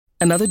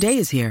Another day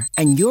is here,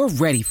 and you're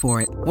ready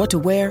for it. What to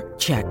wear?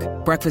 Check.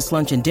 Breakfast,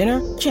 lunch, and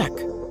dinner? Check.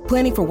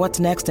 Planning for what's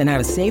next and how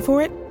to save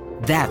for it?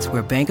 That's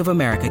where Bank of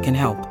America can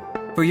help.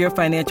 For your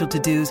financial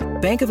to-dos,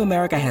 Bank of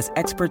America has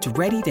experts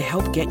ready to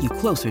help get you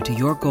closer to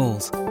your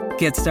goals.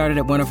 Get started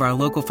at one of our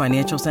local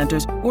financial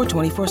centers or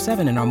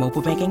 24/7 in our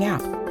mobile banking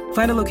app.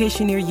 Find a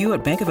location near you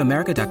at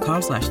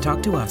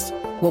bankofamerica.com/talktous.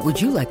 What would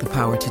you like the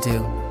power to do?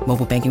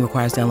 Mobile banking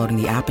requires downloading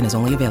the app and is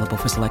only available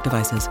for select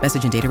devices.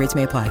 Message and data rates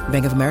may apply.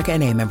 Bank of America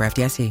N.A., member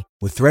FDIC.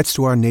 With threats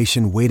to our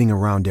nation waiting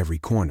around every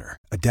corner,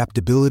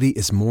 adaptability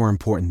is more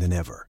important than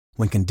ever.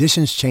 When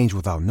conditions change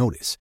without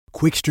notice,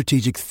 quick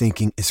strategic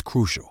thinking is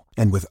crucial.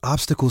 And with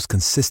obstacles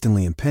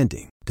consistently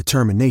impending,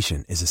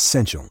 determination is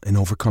essential in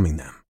overcoming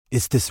them.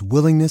 It's this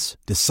willingness,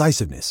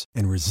 decisiveness,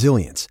 and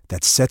resilience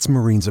that sets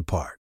Marines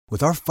apart.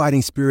 With our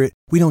fighting spirit,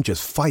 we don't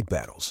just fight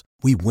battles,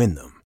 we win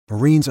them.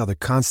 Marines are the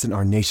constant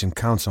our nation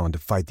counts on to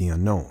fight the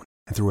unknown.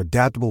 And through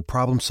adaptable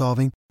problem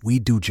solving, we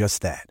do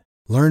just that.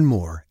 Learn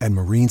more at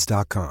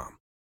marines.com.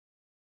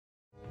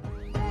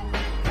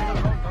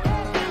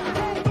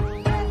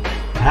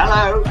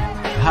 Hello.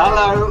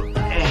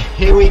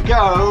 Here we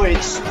go.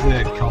 It's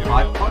the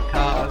Copite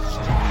Podcast.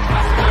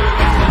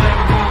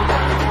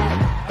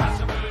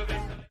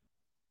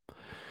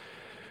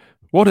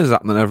 What is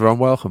happening, everyone?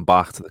 Welcome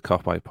back to the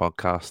Copite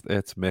Podcast.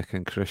 It's Mick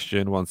and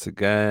Christian once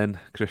again.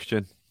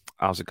 Christian,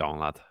 how's it going,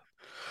 lad?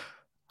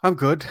 I'm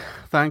good,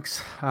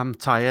 thanks. I'm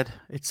tired.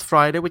 It's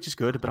Friday, which is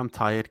good, but I'm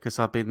tired because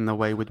I've been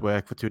away with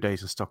work for 2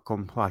 days in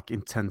Stockholm, like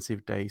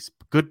intensive days.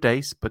 Good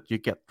days, but you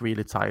get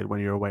really tired when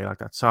you're away like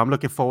that. So I'm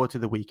looking forward to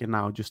the weekend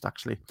now, just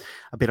actually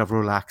a bit of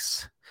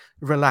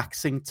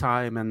relaxing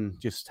time and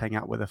just hang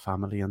out with the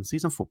family and see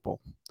some football.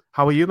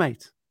 How are you,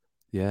 mate?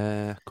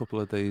 Yeah, a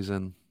couple of days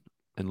in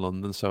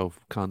London, so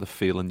kind of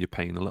feeling your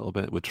pain a little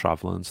bit with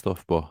travelling and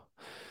stuff, but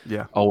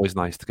yeah, always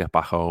nice to get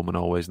back home and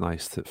always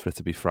nice for it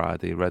to be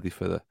Friday, ready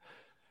for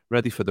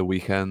the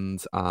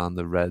weekend and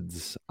the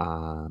Reds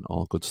and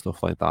all good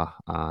stuff like that.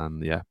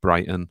 And yeah,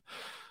 Brighton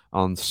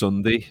on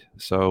Sunday.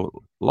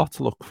 So a lot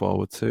to look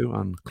forward to.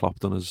 And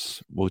Klopp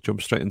we'll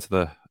jump straight into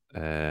the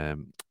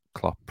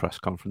Klopp press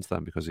conference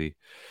then, because he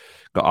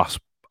got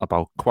asked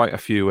about quite a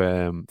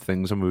few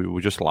things, and we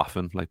were just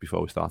laughing like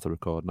before we started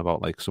recording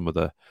about like some of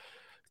the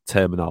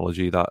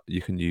terminology that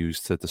you can use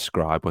to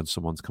describe when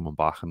someone's coming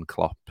back. And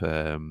Klopp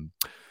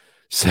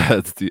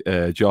said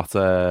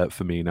Jota,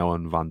 Firmino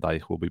and Van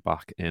Dijk will be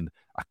back in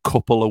a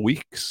couple of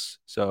weeks.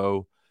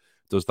 So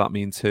does that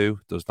mean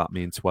 2? Does that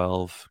mean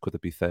 12? Could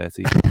it be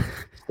 30?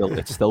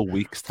 It's still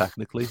weeks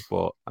technically,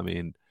 but I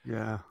mean,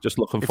 yeah. Just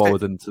looking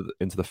forward into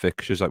the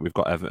fixtures. Like we've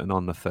got Everton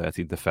on the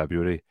 13th of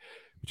February,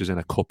 which is in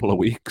a couple of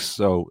weeks.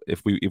 So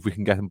if we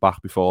can get him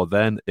back before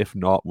then, if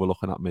not, we're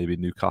looking at maybe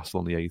Newcastle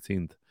on the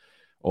 18th.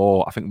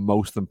 Or I think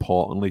most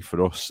importantly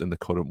for us in the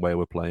current way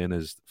we're playing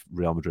is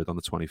Real Madrid on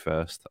the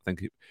 21st. I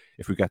think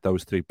if we get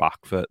those 3 back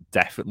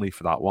definitely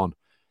for that one,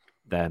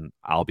 then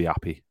I'll be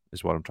happy,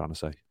 is what I'm trying to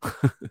say.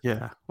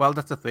 Yeah, well,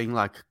 that's the thing.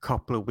 Like a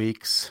couple of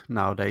weeks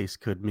nowadays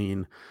could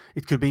mean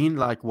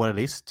like what it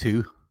is,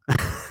 2,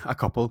 a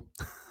couple,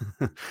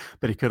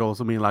 but it could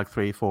also mean like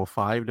 3, 4,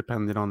 5,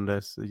 depending on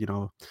this,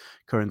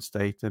 current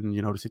state and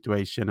the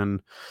situation.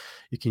 And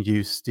you can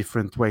use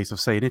different ways of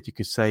saying it. You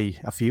could say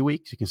a few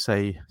weeks. You can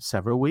say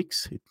several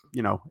weeks.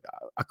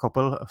 A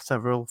couple,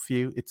 several,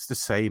 few. It's the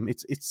same.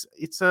 It's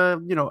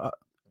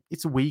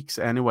weeks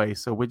anyway.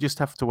 So we just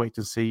have to wait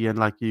and see. And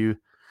like you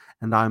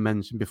and I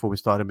mentioned before we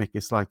started, Mick,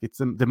 it's like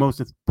the most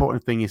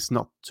important thing is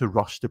not to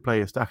rush the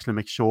players, to actually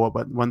make sure.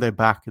 But when they're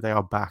back, they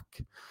are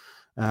back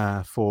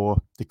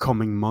for the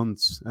coming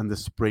months and the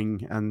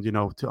spring and,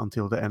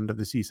 until the end of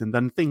the season.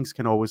 Then things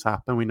can always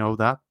happen. We know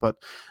that, but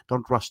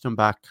don't rush them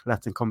back.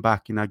 Let them come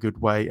back in a good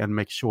way and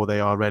make sure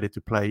they are ready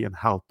to play and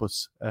help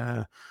us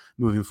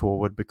moving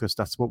forward, because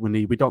that's what we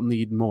need. We don't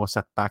need more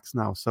setbacks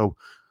now. So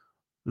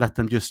let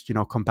them just,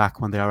 come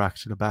back when they are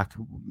actually back,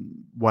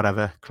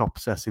 whatever Klopp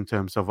says in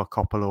terms of a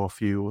couple or a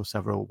few or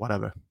several,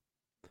 whatever.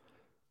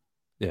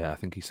 Yeah, I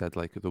think he said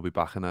like they'll be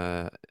back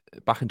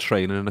in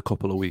training in a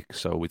couple of weeks.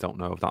 So we don't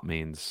know if that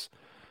means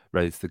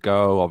ready to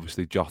go.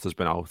 Obviously, Jota's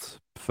been out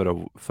for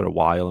a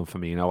while, and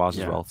Firmino has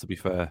as well, to be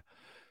fair.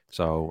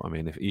 So I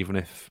mean, even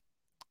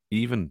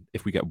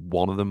if we get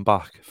one of them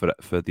back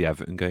for the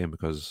Everton game,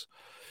 because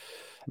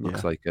it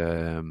looks like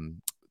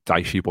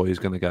Dicey Boy is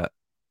going to get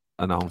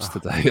announced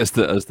today as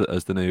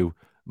the new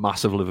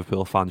massive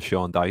Liverpool fan,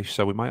 Sean Dyche.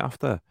 So we might have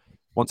to,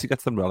 once he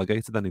gets them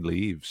relegated, then he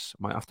leaves.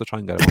 Might have to try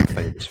and get him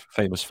on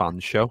famous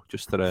fans show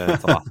just to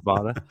laugh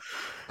about it.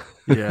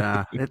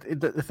 Yeah,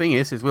 the thing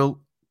is, it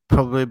will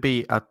probably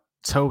be a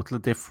totally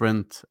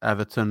different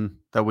Everton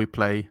that we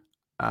play,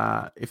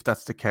 if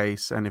that's the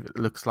case, and if it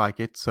looks like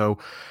it. So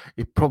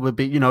it probably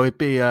be, it'd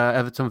be a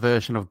Everton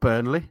version of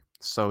Burnley.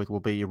 So it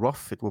will be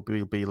rough. It will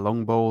be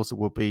long balls. It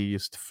will be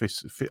just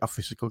a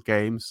physical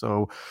game.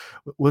 So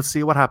we'll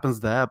see what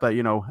happens there. But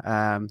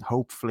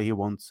hopefully he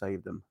won't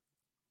save them.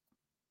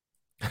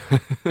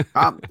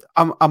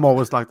 I'm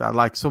always like that.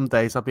 Like some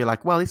days I'll be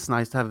like, well, it's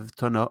nice to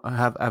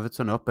have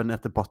Everton up and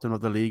at the bottom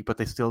of the league, but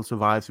they still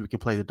survive, so we can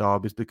play the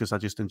derbies because I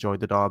just enjoy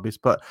the derbies.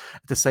 But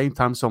at the same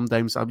time, some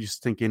days I'm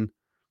just thinking,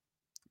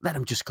 let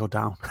them just go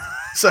down.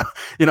 So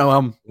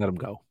let them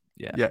go.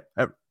 Yeah,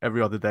 yeah.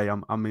 Every other day,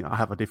 I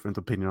have a different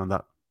opinion on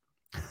that.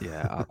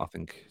 Yeah, I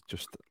think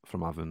just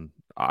from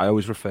I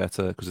always refer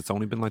to, because it's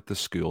only been like the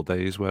school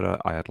days where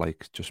I had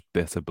like just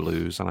bitter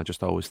blues, and I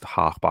just always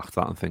hark back to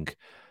that and think,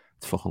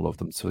 I'd fucking love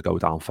them to go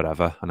down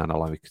forever. And then I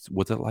like,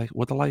 would I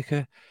like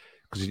it?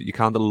 Because you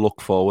kind of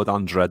look forward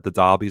and dread the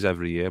derbies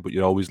every year, but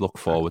you always look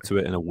forward to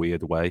it in a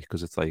weird way,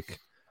 because it's like,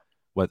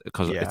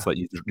 it's like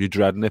you're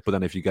dreading it, but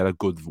then if you get a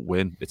good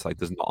win, it's like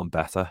there's nothing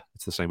better.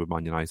 It's the same with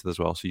Man United as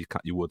well. So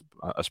you would,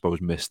 I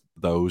suppose, miss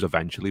those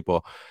eventually.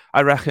 But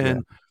I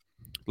reckon.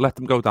 Let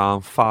them go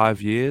down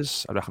 5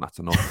 years. I reckon that's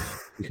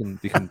enough. They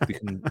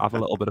can have a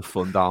little bit of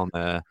fun down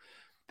there.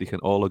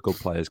 All the good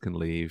players can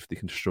leave. They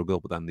can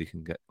struggle, but then they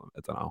can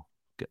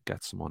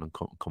get someone and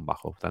come back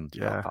up. Then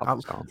that'll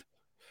be sound.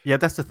 Yeah,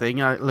 that's the thing.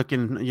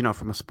 Looking,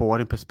 from a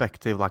sporting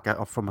perspective,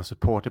 from a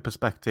supporter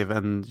perspective,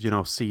 and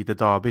see the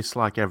derbies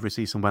like every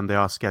season when they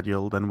are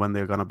scheduled and when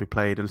they're going to be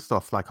played and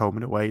stuff like home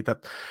and away.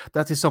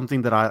 That is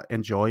something that I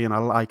enjoy, and I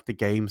like the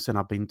games. And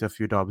I've been to a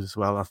few derbies as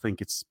well. I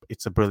think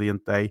it's a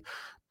brilliant day,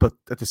 but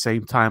at the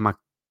same time, I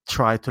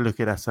try to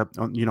look at it as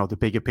the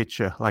bigger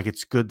picture. Like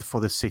it's good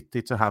for the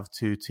city to have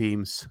two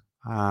teams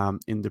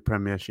in the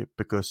Premiership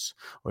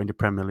or in the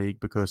Premier League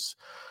because.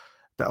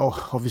 That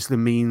obviously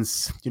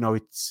means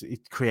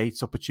it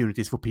creates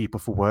opportunities for people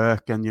for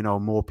work and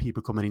more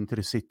people coming into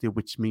the city,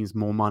 which means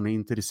more money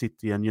into the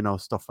city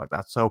and stuff like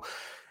that. So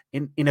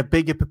in a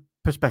bigger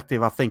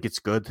perspective, I think it's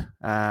good,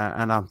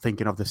 and I'm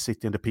thinking of the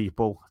city and the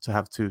people to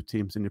have two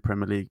teams in the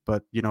Premier League.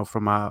 But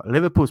from a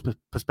Liverpool's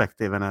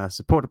perspective and a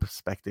supporter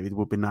perspective, it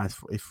would be nice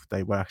if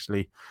they were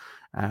actually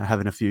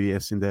having a few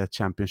years in the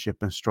Championship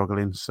and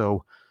struggling.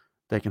 So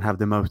they can have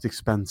the most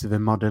expensive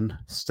and modern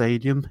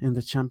stadium in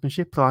the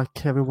Championship,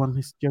 like everyone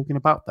is joking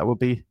about. That would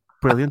be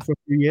brilliant for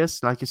a few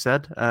years, like you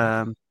said.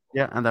 And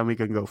then we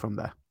can go from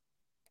there.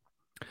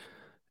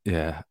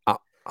 Yeah,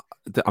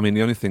 I mean,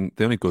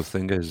 the only good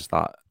thing is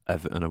that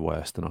Everton are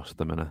worse than us at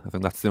the minute. I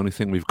think that's the only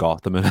thing we've got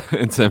at the minute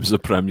in terms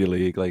of Premier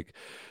League. Like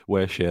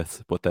we're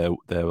shit, but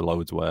they're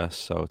loads worse.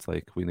 So it's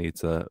like we need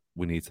to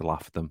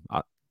laugh at them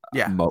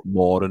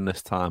more in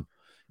this time.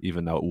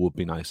 Even though it would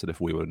be nicer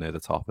if we were near the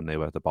top and they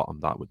were at the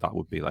bottom, that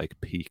would be like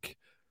peak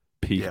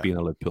being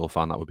a Liverpool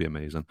fan. That would be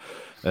amazing.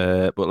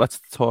 But let's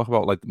talk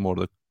about like more of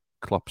the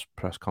Klopp's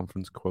press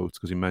conference quotes,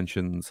 because he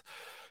mentioned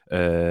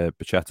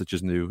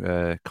Bajcetic's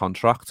new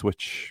contract,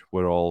 which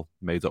we're all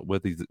made up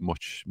with. He's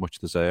much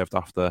deserved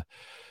after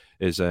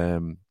his I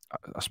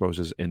suppose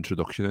his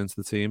introduction into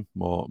the team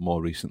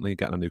more recently,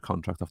 getting a new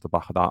contract off the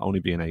back of that, only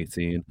being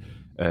 18.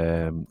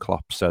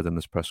 Klopp said in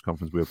this press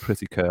conference, we were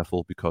pretty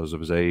careful because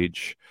of his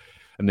age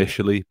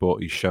initially, but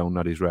he's shown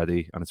that he's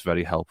ready, and it's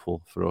very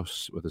helpful for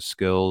us with his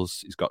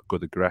skills. He's got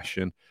good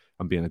aggression,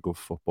 and being a good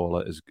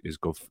footballer is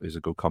a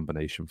good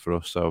combination for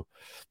us. So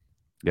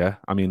yeah,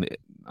 I mean,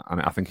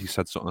 and I think he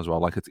said something as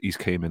well, like he's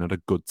came in at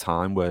a good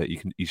time where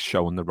he's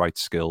showing the right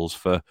skills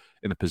for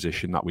in a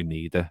position that we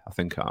need it. I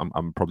think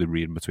I'm probably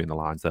reading between the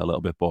lines there a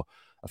little bit, but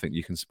I think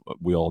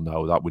we all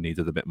know that we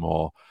needed a bit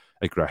more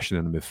aggression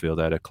in the midfield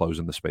area,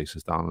 closing the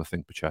spaces down. And I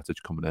think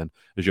Bajcetic coming in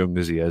as young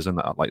as he is, and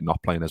like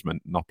not playing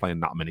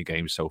that many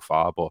games so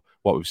far, but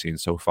what we've seen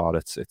so far,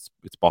 it's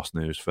boss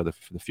news for the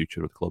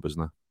future of the club,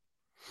 isn't it?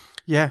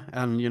 Yeah,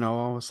 and I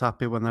was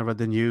happy when I read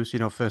the news.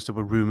 First there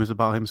were rumours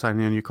about him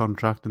signing a new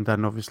contract, and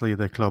then obviously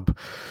the club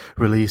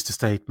released a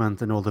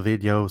statement and all the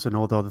videos and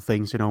all the other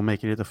things,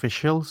 making it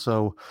official.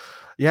 So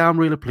yeah, I'm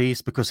really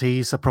pleased because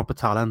he's a proper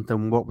talent,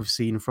 and what we've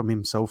seen from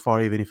him so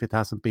far, even if it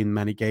hasn't been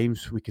many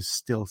games, we can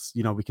still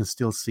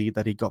see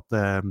that he got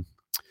the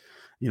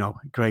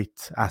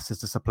great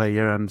assets as a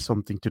player and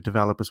something to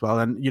develop as well.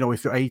 And,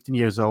 if you're 18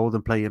 years old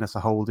and playing as a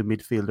holding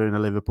midfielder in a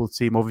Liverpool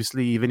team,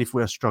 obviously, even if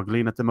we're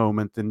struggling at the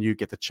moment, then you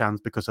get a chance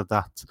because of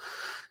that.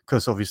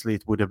 Because obviously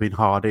it would have been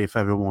harder if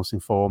everyone was in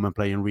form and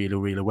playing really,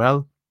 really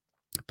well.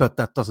 But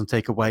that doesn't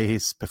take away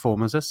his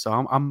performances. So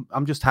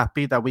I'm just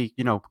happy that we,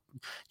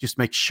 just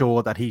make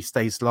sure that he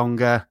stays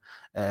longer.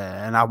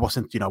 And I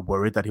wasn't,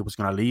 worried that he was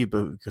going to leave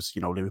because,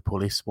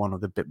 Liverpool is one of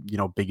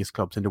the, biggest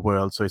clubs in the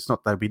world. So it's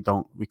not that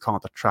we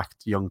can't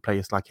attract young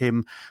players like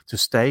him to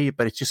stay,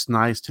 but it's just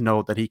nice to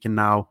know that he can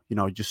now,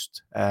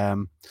 just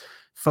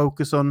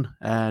focus on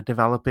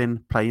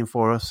developing, playing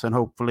for us, and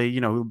hopefully,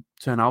 he'll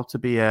turn out to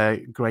be a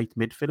great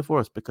midfielder for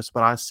us, because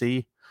what I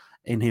see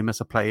in him as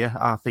a player,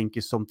 I think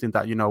is something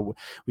that,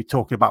 we're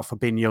talking about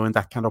Fabinho and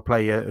that kind of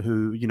player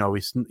who,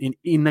 is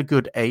in a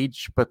good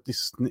age, but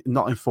is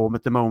not in form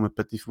at the moment.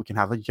 But if we can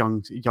have a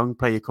young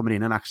player coming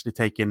in and actually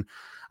taking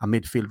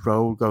midfield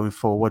role going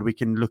forward. We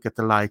can look at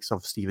the likes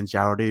of Steven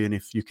Gerrard, and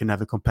if you can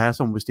never compare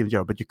someone with Steven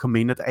Gerrard, but you come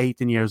in at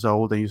 18 years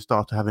old and you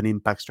start to have an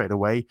impact straight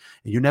away.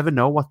 And you never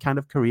know what kind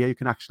of career you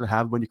can actually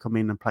have when you come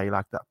in and play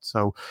like that.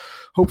 So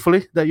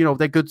hopefully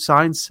they're good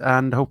signs,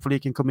 and hopefully he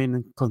can come in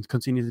and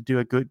continue to do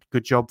a good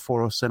job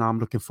for us. And I'm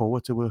looking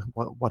forward to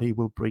what he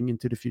will bring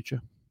into the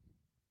future.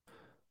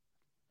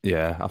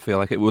 Yeah, I feel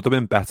like it would have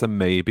been better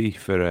maybe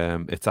for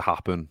it to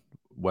happen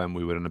when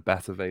we were in a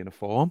better vein of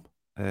form.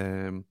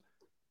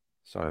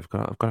 Sorry, I've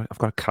got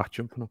a cat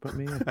jumping up at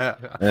me.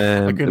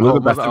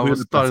 I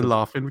was started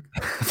laughing.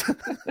 If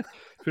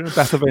you're in a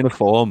better vein of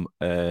form,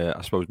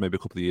 I suppose maybe a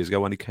couple of years ago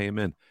when he came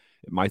in,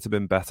 it might have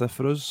been better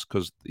for us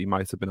because he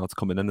might have been able to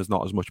come in and there's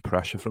not as much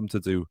pressure for him to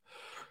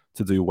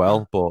do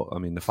well. But I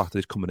mean, the fact that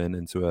he's coming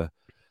into a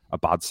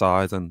bad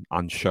side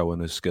and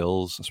showing his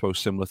skills, I suppose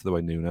similar to the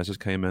way Nunes has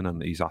came in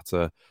and he's had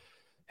to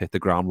hit the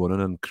ground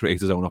running and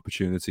create his own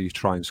opportunities,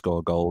 try and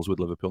score goals with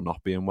Liverpool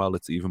not being well.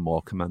 It's even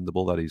more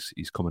commendable that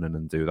he's coming in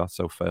and do that.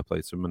 So fair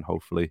play to him, and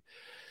hopefully,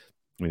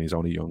 I mean, he's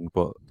only young,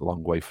 but a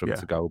long way for him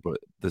to go. But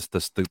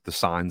the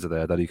signs are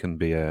there that he can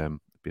be a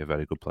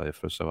very good player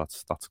for us. So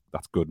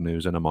that's good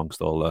news. And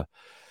amongst all the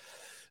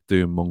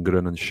doom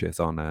mongering and shit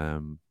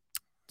on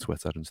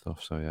Twitter and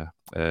stuff. So yeah,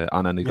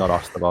 and then he got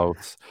asked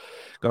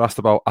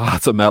about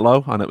Arthur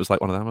Melo, and it was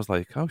like one of them. I was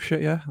like, oh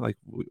shit, yeah, like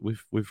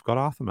we've got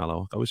Arthur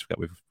Melo. I always forget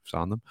we've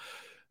signed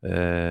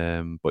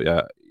them. But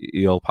yeah,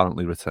 he'll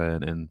apparently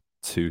return in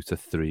 2 to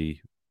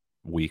 3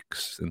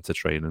 weeks into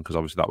training because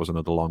obviously that was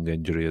another long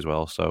injury as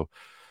well. So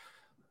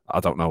I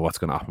don't know what's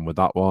going to happen with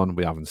that one.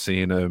 We haven't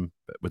seen him.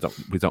 We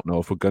don't know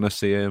if we're going to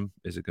see him.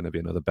 Is it going to be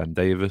another Ben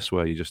Davis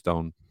where you just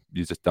don't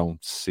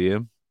see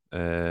him?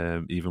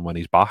 Even when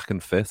he's back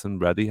and fit and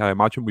ready, I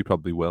imagine we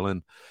probably will,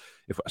 and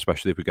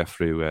especially if we get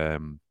through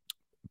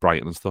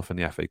Brighton and stuff in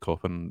the FA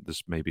Cup, and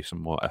there's maybe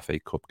some more FA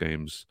Cup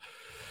games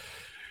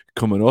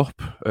coming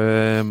up.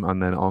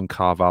 And then on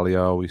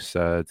Carvalho, we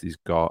said he's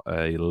got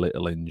a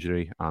little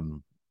injury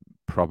and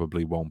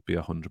probably won't be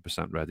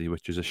 100% ready,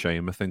 which is a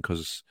shame, I think,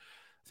 because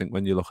I think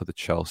when you look at the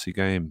Chelsea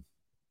game,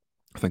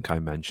 I think I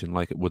mentioned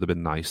like it would have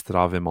been nice to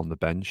have him on the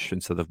bench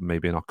instead of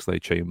maybe an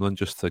Oxlade-Chamberlain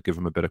just to give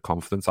him a bit of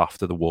confidence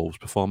after the Wolves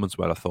performance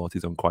where I thought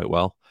he'd done quite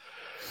well.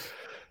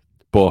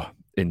 But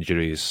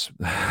injuries,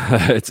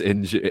 it's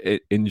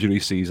injury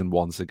season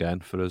once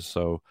again for us,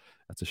 so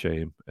that's a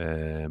shame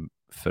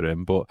for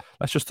him. But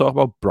let's just talk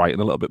about Brighton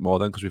a little bit more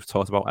then, because we've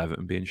talked about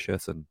Everton being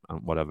shit and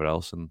whatever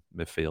else and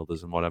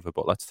midfielders and whatever.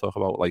 But let's talk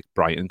about like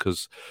Brighton,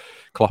 because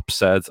Klopp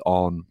said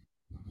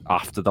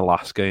after the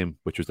last game,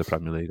 which was the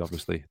Premier League,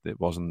 obviously, it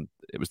was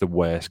the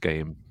worst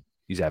game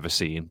he's ever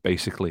seen,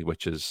 basically,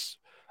 which is,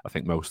 I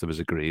think most of us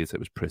agreed, it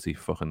was pretty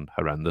fucking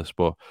horrendous.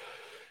 But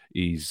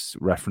he's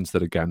referenced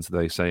it again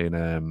today, saying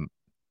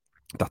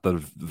that they're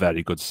a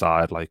very good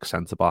side, like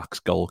centre-backs,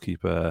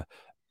 goalkeeper,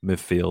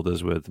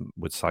 midfielders with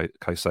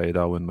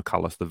Caicedo and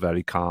McAllister,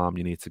 very calm.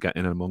 You need to get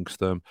in amongst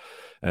them.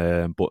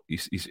 But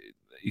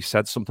he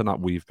said something that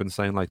we've been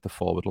saying, like the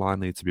forward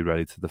line needs to be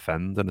ready to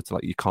defend, and it's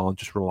like you can't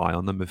just rely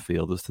on the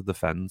midfielders to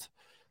defend.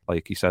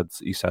 Like he said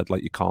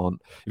like you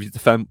can't, if you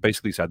defend,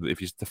 basically said that if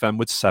you defend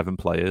with 7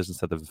 players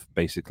instead of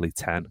basically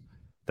 10,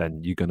 then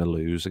you're going to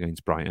lose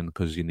against Brighton,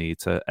 because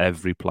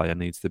every player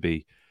needs to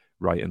be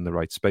right in the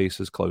right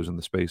spaces, closing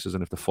the spaces,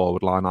 and if the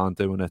forward line aren't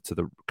doing it to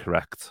the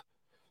correct,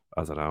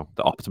 I don't know,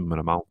 the optimum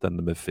amount, then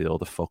the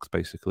midfield are fucked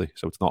basically.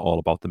 So it's not all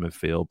about the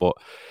midfield, but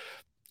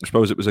I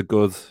suppose it was a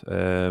good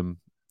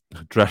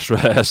dress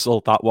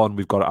rehearsal, that one.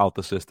 We've got it out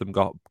the system,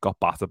 got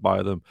battered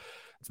by them.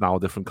 It's now a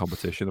different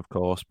competition, of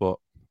course, but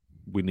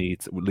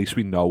at least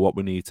we know what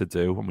we need to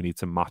do, and we need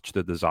to match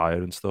the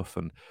desire and stuff,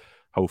 and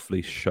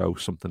hopefully show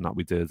something that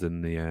we did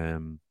in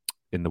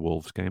the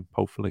Wolves game,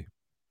 hopefully.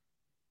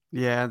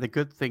 Yeah, the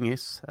good thing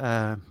is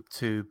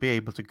to be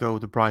able to go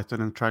to Brighton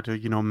and try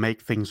to,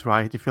 make things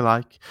right, if you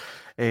like.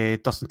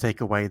 It doesn't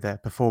take away their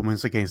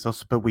performance against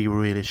us, but we were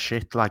really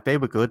shit. Like, they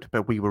were good,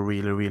 but we were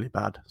really, really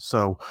bad.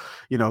 So,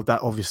 that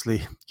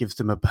obviously gives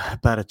them a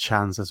better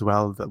chance as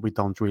well, that we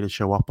don't really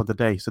show up on the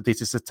day. So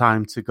this is the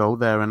time to go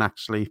there and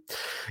actually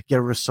get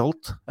a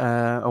result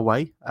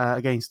away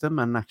against them,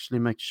 and actually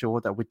make sure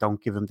that we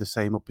don't give them the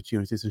same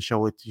opportunities and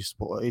show it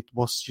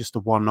was just a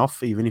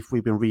one-off, even if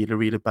we've been really,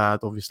 really bad,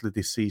 obviously,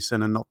 this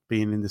season, and not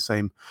being in the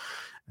same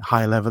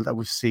high level that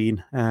we've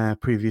seen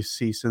previous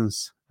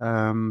seasons.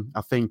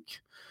 I think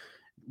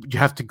you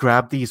have to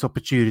grab these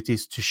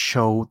opportunities to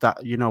show that,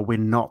 we're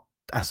not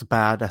as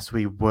bad as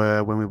we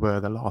were when we were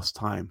the last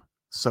time.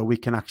 So we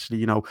can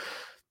actually,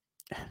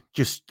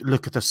 just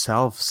look at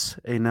ourselves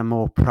in a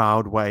more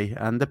proud way,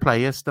 and the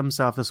players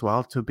themselves as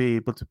well, to be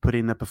able to put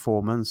in a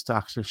performance to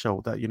actually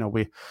show that,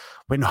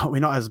 we're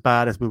not as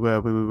bad as we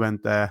were when we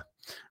went there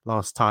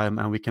last time,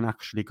 and we can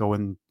actually go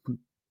and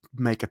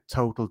make a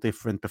total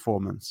different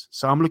performance.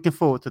 So I'm looking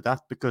forward to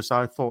that, because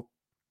I thought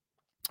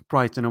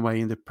Brighton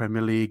away in the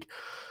Premier League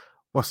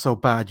was so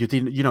bad. You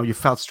didn't, you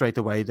felt straight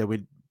away that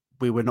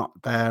we were not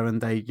there, and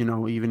they,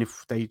 even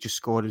if they just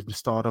scored at the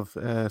start of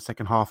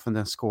second half and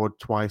then scored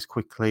twice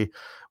quickly,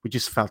 we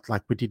just felt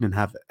like we didn't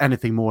have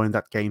anything more in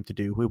that game to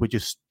do. We were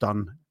just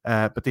done.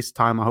 But this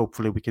time,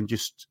 hopefully, we can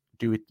just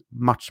do it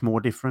much more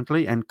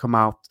differently and come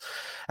out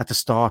at the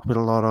start with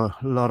a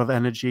lot of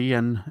energy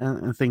and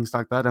things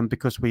like that. And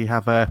because we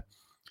have a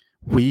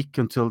week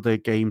until the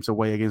games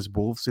away against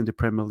Wolves in the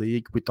Premier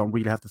League, we don't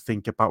really have to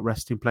think about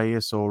resting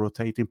players or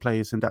rotating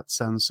players in that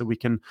sense. So we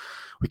can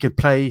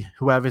play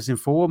whoever's in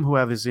form,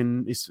 whoever's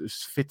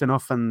is fit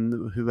enough,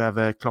 and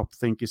whoever Klopp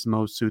think is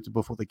most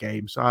suitable for the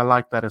game. So I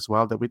like that as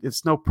well. That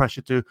it's no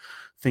pressure to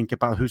think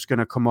about who's going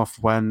to come off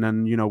when,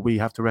 and we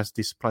have to rest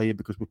this player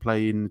because we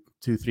play in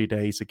 2-3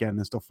 days again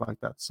and stuff like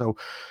that. So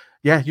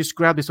yeah, just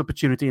grab this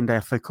opportunity in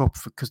the FA Cup,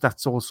 because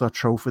that's also a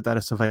trophy that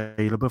is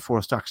available for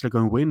us to actually go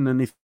and win.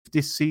 And if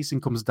this season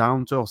comes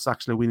down to us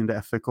actually winning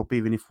the FA Cup,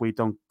 even if we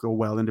don't go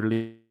well in the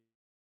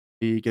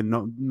league and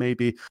not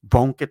maybe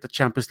won't get the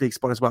Champions League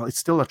spot as well, it's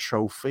still a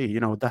trophy.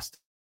 That's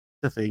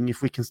the thing.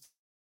 If we can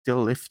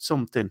still lift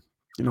something,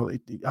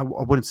 I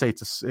wouldn't say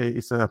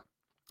it's a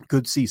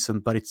good season,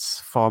 but it's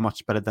far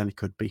much better than it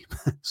could be.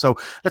 So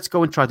let's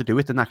go and try to do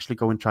it and actually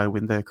go and try to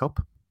win the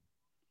cup.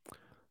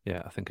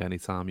 Yeah, I think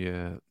anytime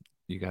you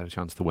get a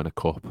chance to win a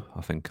cup,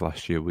 I think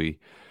last year we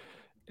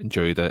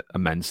enjoyed it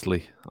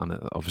immensely, and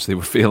obviously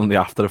we're feeling the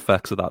after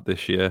effects of that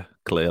this year,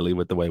 clearly,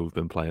 with the way we've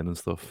been playing and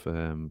stuff,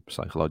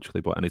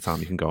 psychologically. But anytime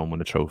you can go and win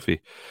a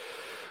trophy,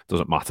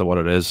 doesn't matter what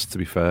it is, to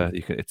be fair,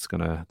 it's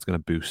gonna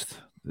boost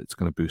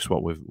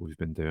what we've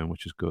been doing,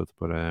 which is good.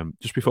 But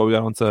just before we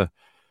get on to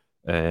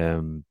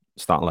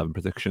starting 11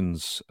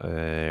 predictions,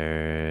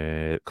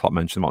 Klopp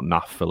mentioned about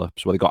Nat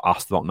Phillips. Well, he got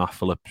asked about Nat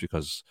Phillips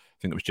because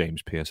I think it was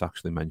James Pearce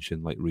actually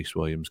mentioned like Reece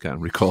Williams getting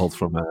recalled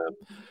from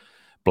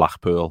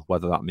Blackpool,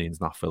 whether that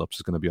means Nat Phillips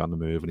is going to be on the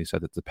move, and he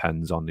said it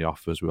depends on the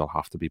offers. We'll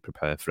have to be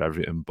prepared for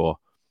everything, but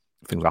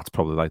I think that's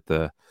probably like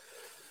the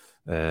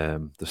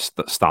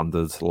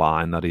standard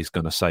line that he's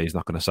going to say. He's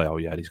not going to say, oh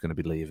yeah, he's going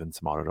to be leaving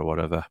tomorrow or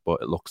whatever,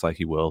 but it looks like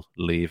he will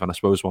leave. And I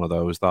suppose one of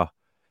those that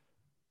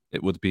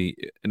it would be,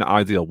 in an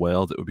ideal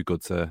world, it would be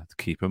good to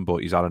keep him, but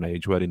he's at an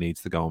age where he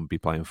needs to go and be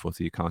playing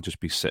footy. You can't just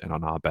be sitting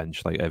on our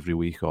bench like every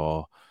week,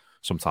 or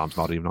sometimes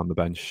not even on the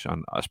bench,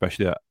 and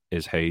especially at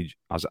his age,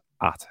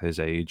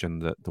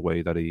 and the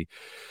way that he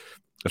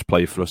has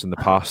played for us in the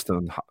past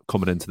and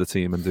coming into the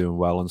team and doing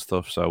well and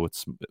stuff. So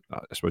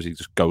I suppose he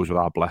just goes with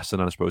our blessing,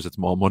 and I suppose it's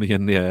more money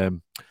in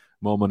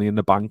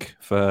the bank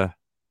for,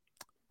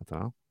 I don't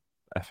know,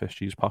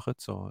 FSG's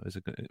pockets, or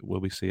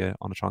will we see it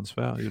on a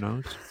transfer? Who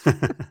knows?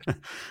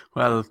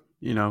 Well,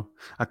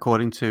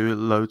 according to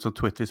loads on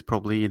Twitter, it's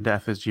probably in the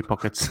FSG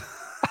pockets.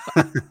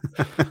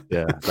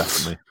 Yeah,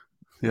 definitely.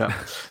 Yeah,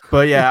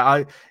 but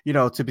yeah,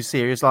 to be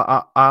serious,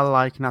 I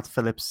like Nat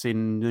Phillips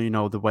in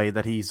the way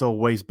that he's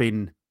always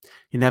been.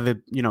 He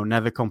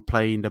never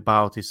complained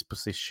about his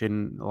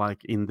position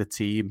like in the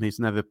team. He's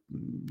never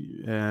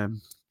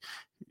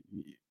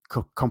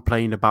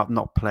complained about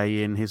not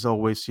playing. He's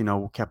always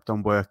kept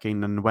on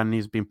working, and when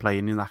he's been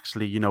playing, and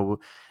actually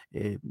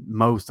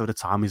most of the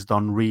time he's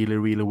done really,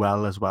 really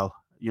well as well.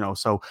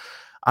 So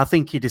I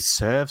think he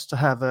deserves to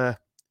have a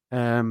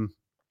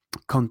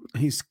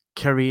his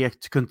career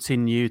to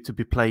continue to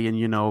be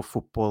playing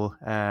football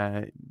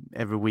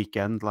every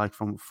weekend, like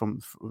from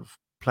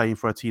playing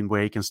for a team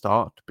where he can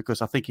start,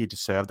 because I think he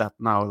deserved that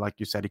now. Like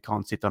you said, he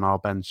can't sit on our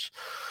bench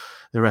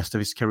the rest of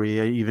his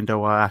career, even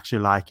though I actually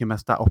like him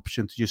as that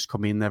option to just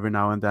come in every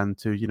now and then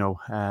to,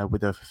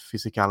 with the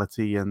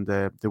physicality and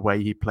the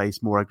way he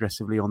plays more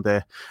aggressively on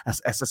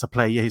as a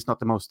player. He's not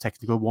the most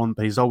technical one,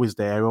 but he's always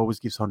there. He always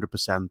gives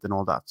 100% and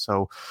all that.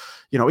 So,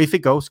 if it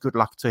goes, good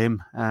luck to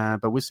him.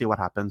 But we'll see what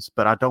happens.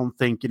 But I don't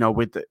think,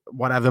 with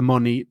whatever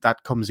money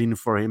that comes in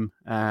for him,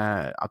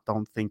 I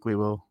don't think we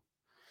will,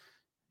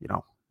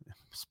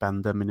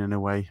 spend them in any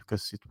way,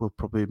 because it will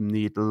probably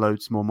need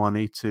loads more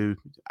money to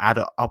add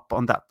up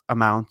on that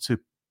amount to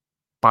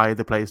buy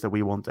the players that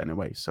we want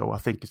anyway. So I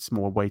think it's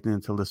more waiting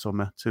until the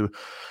summer to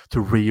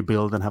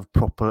rebuild and have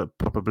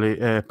probably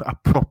a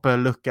proper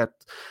look at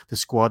the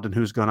squad and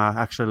who's gonna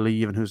actually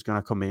leave and who's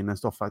gonna come in and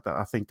stuff like that.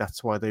 I think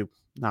that's why they're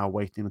now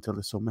waiting until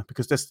the summer,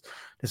 because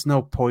there's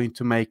no point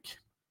to make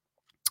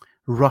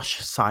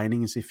rush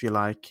signings, if you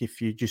like,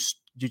 if you're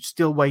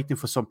still waiting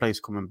for some players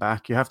coming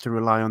back. You have to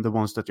rely on the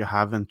ones that you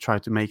have and try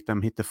to make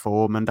them hit the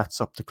form, and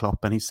that's up to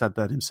Klopp. And he said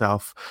that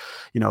himself.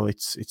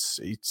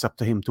 It's up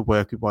to him to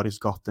work with what he's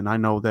got. And I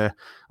know the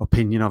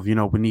opinion of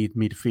we need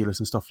midfielders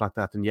and stuff like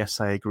that. And yes,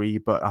 I agree,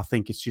 but I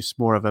think it's just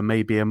more of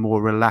maybe a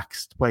more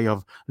relaxed way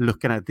of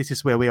looking at this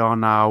is where we are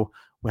now.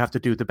 We have to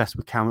do the best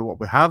we can with what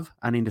we have,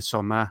 and in the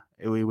summer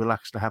we will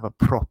actually have a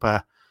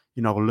proper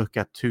look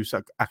at who's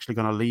actually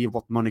going to leave,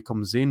 what money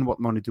comes in, what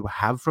money do we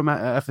have from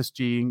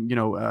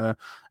FSG,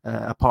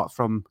 apart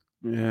from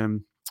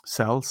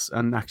sales,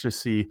 and actually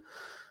see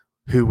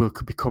who will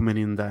be coming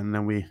in then.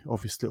 And we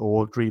obviously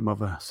all dream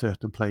of a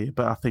certain player,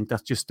 but I think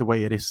that's just the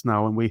way it is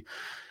now. And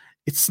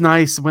it's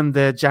nice when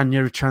the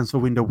January transfer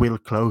window will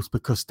close,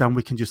 because then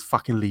we can just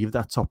fucking leave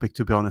that topic,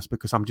 to be honest,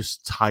 because I'm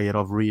just tired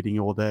of reading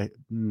all the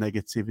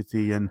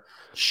negativity and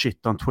shit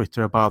on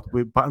Twitter about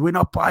we're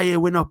not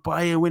buying.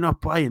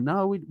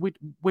 No,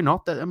 we're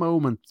not at the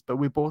moment, but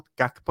we bought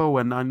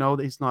Gakpo, and I know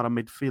that he's not a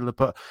midfielder,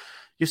 but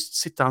just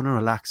sit down and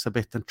relax a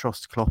bit and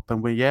trust Klopp.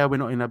 And we're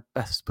not in the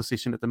best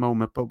position at the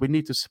moment, but we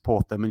need to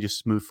support them and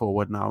just move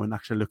forward now and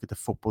actually look at the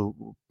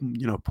football,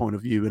 point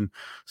of view, and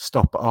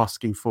stop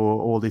asking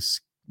for all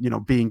this,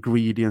 being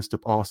greedy, and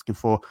stop asking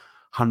for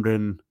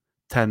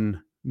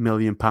 110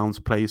 million pounds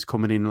players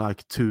coming in,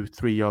 like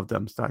 2-3 of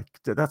them. It's like,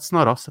 that's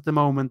not us at the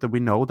moment, and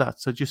we know that,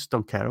 so just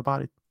don't care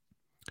about it.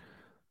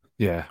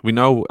 Yeah, we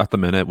know at the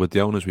minute with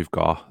the owners we've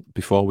got,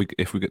 if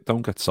we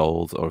don't get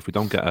sold, or if we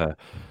don't get a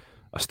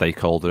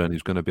stakeholder and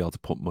who's going to be able to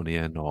put money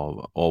in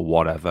or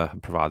whatever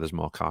and provide us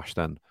more cash,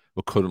 then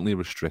we're currently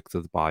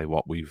restricted by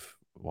what we've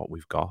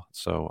got.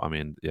 So I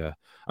mean, yeah,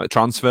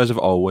 transfers have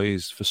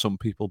always, for some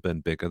people,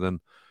 been bigger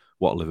than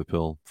what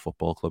Liverpool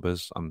Football Club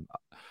is, and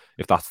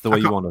if that's the way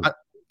you want to,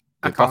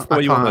 if that's the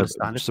way you want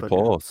to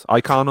support,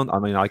 I can't. I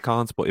mean, I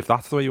can't. But if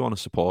that's the way you want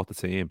to support the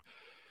team,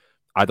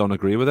 I don't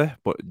agree with it.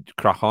 But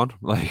crack on,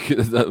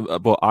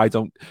 but I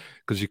don't,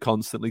 because you're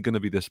constantly going to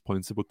be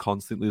disappointed. We're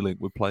constantly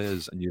linked with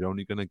players, and you're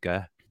only going to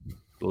get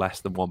less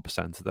than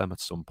 1% of them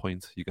at some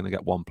point. You're going to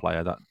get one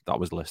player that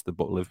was listed,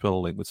 but Liverpool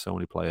are linked with so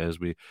many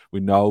players. We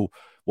know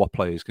what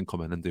players can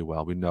come in and do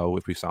well. We know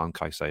if we signed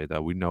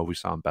Caicedo, we know if we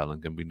signed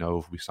Bellingham, we know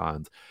if we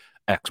signed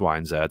X, Y,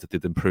 and Z, that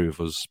they'd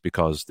improve us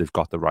because they've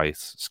got the right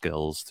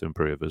skills to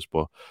improve us.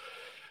 But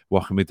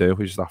what can we do?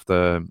 We just have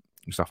to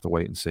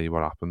wait and see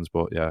what happens.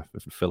 But yeah,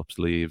 if Phillips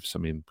leaves, I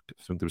mean,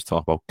 I think there was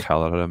talk about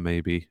Keller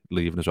maybe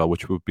leaving as well,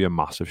 which would be a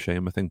massive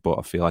shame, I think. But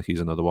I feel like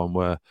he's another one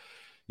where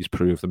he's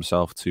proved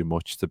himself too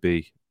much to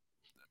be.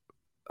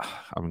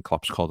 I mean,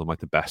 Klopp's called him like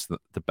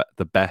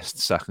the best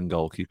second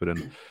goalkeeper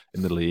in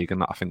the league,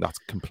 and I think I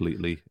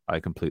completely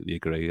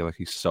agree. Like,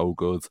 he's so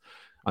good,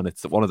 and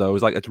it's one of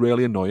those, like, it's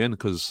really annoying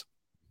because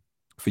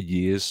for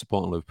years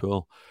supporting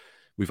Liverpool,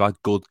 we've had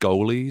good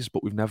goalies,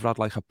 but we've never had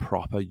like a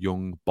proper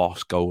young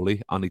boss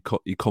goalie. And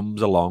he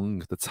comes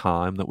along the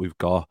time that we've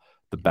got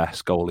the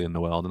best goalie in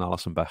the world in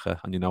Alisson Becker.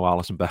 And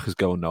Alisson Becker's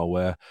going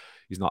nowhere.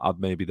 He's not had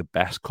maybe the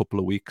best couple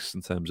of weeks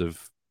in terms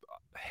of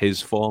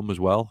his form as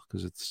well,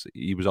 because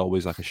he was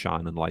always like a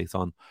shining light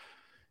on,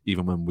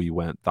 even when we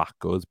weren't that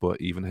good. But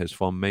even his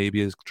form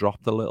maybe has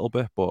dropped a little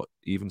bit. But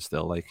even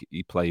still, like,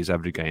 he plays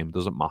every game.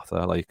 Doesn't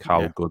matter like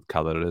how good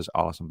Keller is.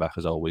 Alisson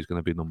Becker's always going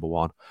to be number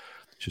one.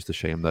 It's just a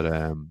shame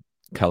that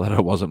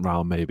Keller wasn't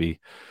round maybe,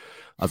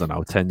 I don't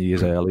know, 10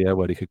 years earlier,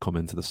 where he could come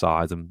into the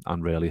side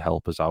and really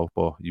help us out.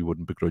 But you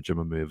wouldn't begrudge him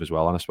a move as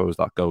well. And I suppose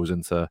that goes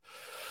into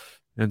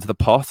the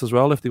pot as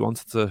well. If they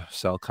wanted to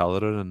sell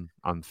Keller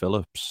and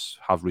Phillips,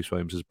 have Reece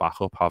Williams as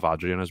backup, have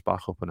Adrian as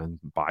backup, and then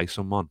buy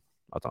someone.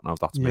 I don't know if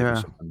that's maybe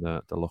something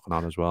that they're looking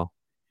at as well.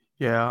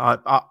 Yeah,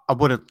 I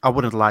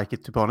wouldn't like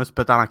it, to be honest,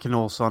 but then I can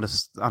also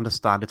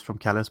understand it from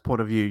Keller's point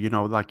of view.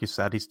 Like you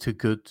said, he's too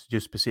good to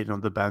just be sitting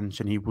on the bench,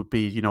 and he would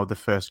be, the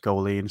first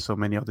goalie in so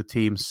many other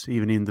teams,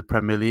 even in the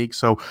Premier League.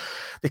 So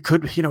they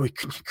could, he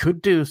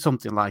could do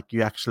something like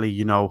you actually,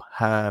 you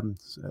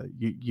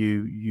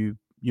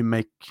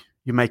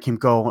make him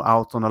go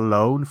out on a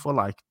loan for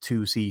like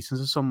 2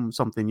 seasons or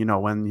something,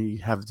 when he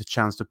have the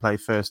chance to play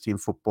first team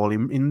football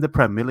in the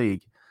Premier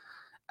League.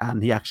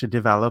 And he actually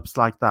develops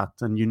like that,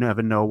 and you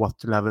never know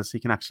what levels he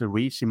can actually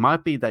reach. It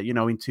might be that, in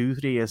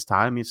 2-3 years'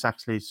 time, he's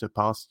actually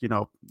surpassed,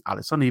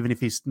 Alisson, even if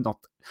he's not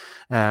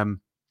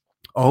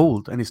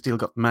old and he's still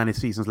got many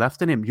seasons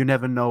left in him. You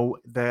never know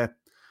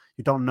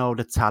you don't know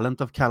the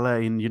talent of Keller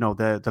in,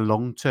 the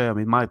long term.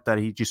 It might that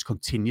he just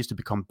continues to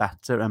become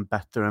better and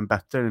better and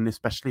better, and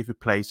especially if he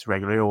plays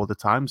regularly all the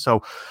time.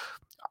 So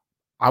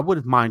I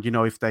wouldn't mind,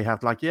 if they have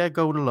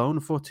go on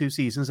loan for 2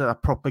 seasons at a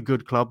proper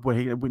good club where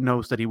he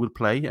knows that he will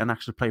play and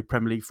actually play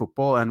Premier League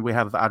football. And we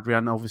have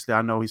Adrian. Obviously,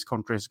 I know his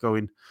contract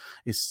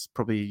is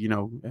probably,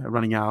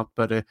 running out.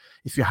 But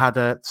if you had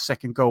a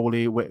second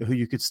goalie who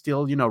you could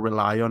still,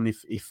 rely on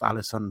if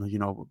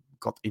Alisson,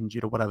 got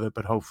injured or whatever,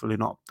 but hopefully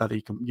not, that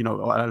he can,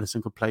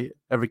 Alisson could play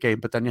every game.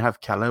 But then you have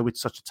Keller with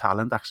such a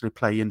talent actually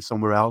playing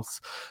somewhere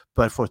else,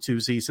 but for 2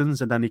 seasons,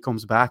 and then he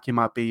comes back. He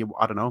might be,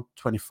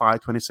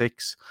 25,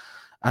 26.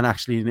 And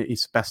actually in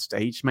his best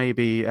stage,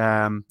 maybe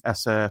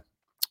as a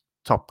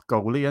top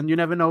goalie. And you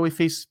never know if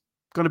he's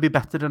going to be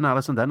better than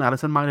Alisson then.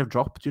 Alisson might have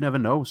dropped. You never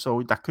know.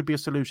 So that could be a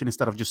solution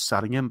instead of just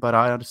selling him. But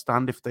I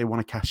understand if they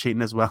want to cash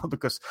in as well,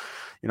 because,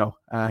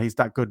 he's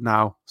that good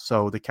now.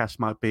 So the cash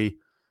might be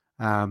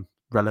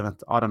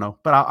relevant. I don't know.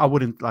 But I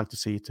wouldn't like to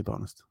see it, to be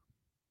honest.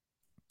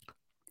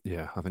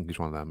 Yeah, I think he's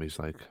one of them. He's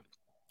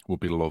would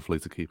be lovely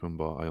to keep him.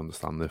 But I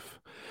understand if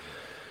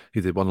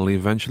he did want to leave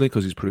eventually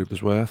because he's proved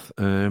his worth.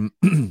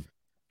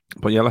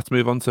 But yeah, let's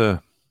move on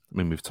to,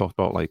 we've talked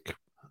about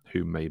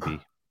who may be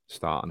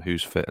starting,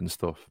 who's fit and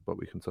stuff, but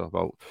we can talk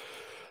about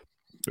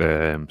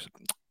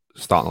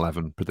starting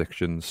 11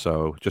 predictions.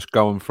 So just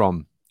going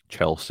from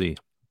Chelsea,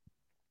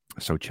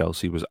 So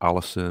Chelsea was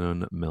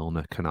Alisson,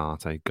 Milner,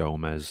 Canate,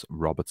 Gomez,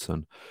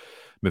 Robertson.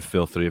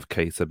 Midfield three of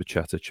Keita,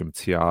 Bajcetic, and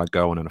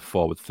Thiago, and then a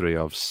forward three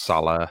of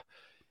Salah,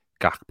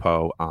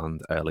 Gakpo, and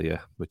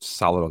Elliott. Which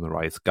Salah on the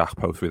right,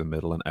 Gakpo through the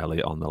middle, and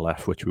Elliott on the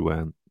left. Which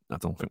I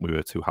don't think we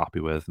were too happy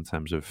with in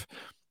terms of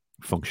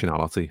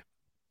functionality.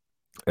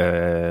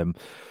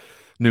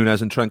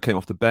 Nunes and Trent came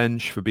off the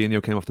bench.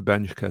 Fabinho came off the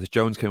bench. Curtis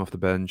Jones came off the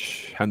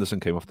bench.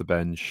 Henderson came off the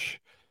bench.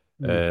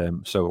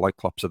 So, like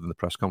Klopp said in the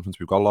press conference,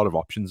 we've got a lot of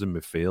options in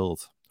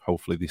midfield.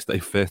 Hopefully, they stay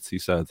fit, he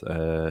said.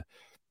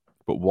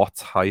 But what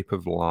type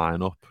of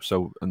lineup?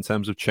 So, in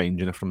terms of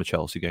changing it from the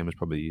Chelsea game, is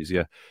probably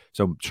easier.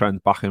 So,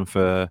 Trent back in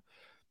for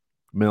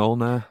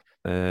Milner.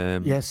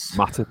 Yes.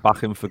 Matip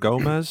back in for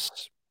Gomez.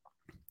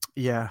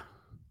 Yeah.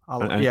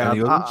 Any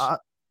others?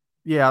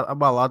 Yeah.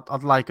 Well,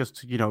 I'd like us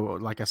to,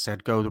 like I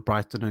said, go to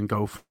Brighton and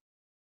go for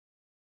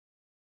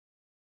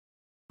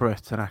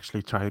it and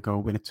actually try to go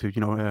win it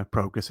to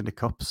progress in the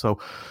cup. So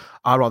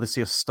I'd rather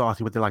see us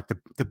starting with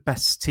the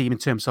best team in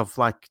terms of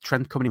like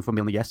Trent coming in for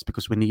Milner, yes,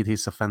 because we need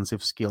his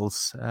offensive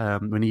skills.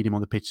 We need him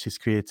on the pitch, his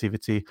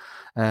creativity.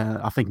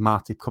 I think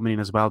Matip coming in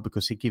as well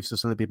because he gives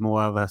us a little bit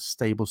more of a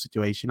stable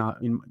situation.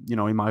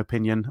 In my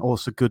opinion,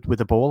 also good with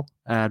the ball,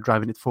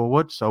 driving it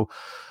forward. So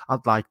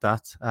I'd like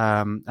that.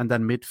 And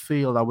then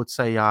midfield, I would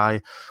say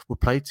I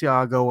would play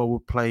Thiago. I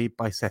would play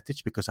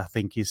Bajcetic because I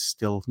think he's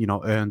still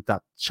earned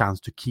that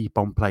chance to keep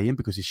on playing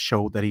because he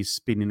showed that he's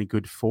been in a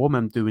good form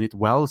and doing it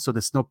well. So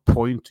there's no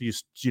point to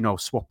just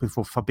swapping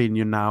for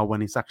Fabinho now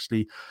when he's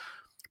actually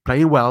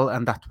playing well,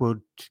 and that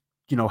would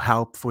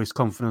help for his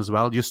confidence as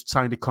well. Just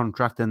sign the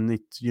contract and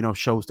it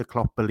shows the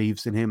Klopp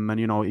believes in him, and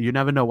you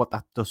never know what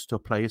that does to a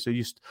player. So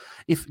just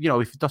if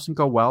it doesn't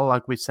go well,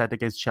 like we said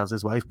against Chelsea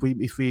as well,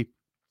 if we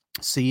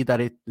see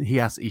that he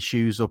has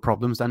issues or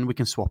problems, then we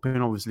can swap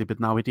him, obviously. But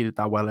now he did it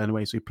that well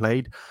anyway, so he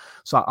played.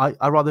 So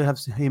I rather have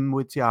him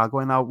with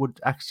Thiago, and I would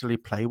actually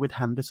play with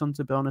Henderson,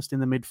 to be honest, in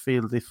the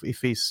midfield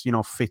if he's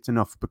fit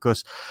enough,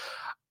 because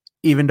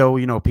even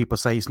though, people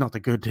say he's not a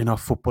good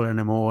enough footballer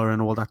anymore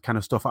and all that kind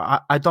of stuff,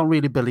 I don't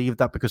really believe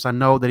that, because I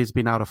know that he's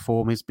been out of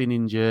form. He's been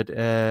injured.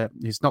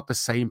 He's not the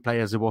same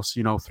player as he was,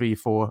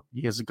 3-4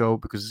 years ago,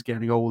 because he's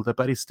getting older,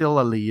 but he's still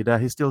a leader.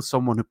 He's still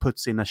someone who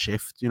puts in a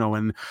shift,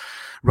 and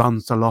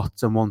runs a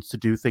lot and wants to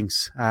do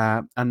things.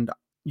 And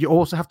you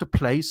also have to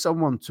play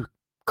someone to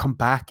come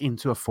back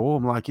into a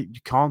form. Like, you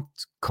can't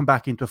come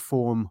back into a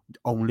form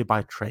only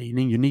by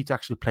training. You need to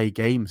actually play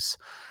games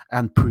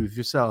and prove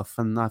yourself.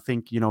 And I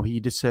think, he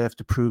deserved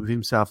to prove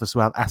himself as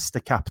well as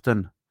the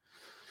captain.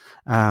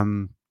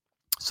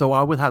 So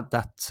I would have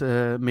that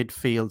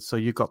midfield. So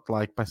you got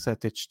like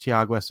Bajcetic,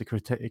 Thiago as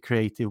a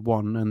creative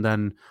one, and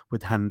then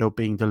with Hendo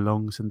being the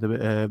lungs and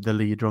the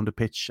leader on the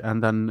pitch,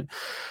 and then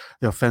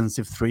the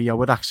offensive three. I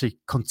would actually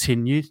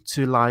continue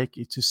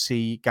to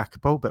see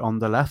Gakpo, but on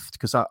the left,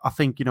 because I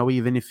think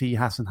even if he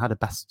hasn't had a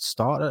best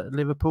start at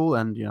Liverpool,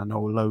 and I know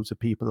loads of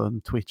people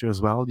on Twitter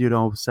as well,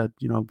 said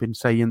been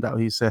saying that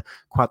he's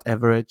quite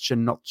average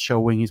and not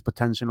showing his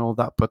potential and all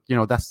that, but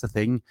that's the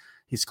thing.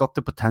 He's got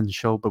the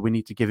potential, but we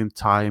need to give him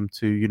time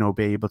to,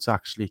 be able to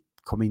actually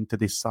come into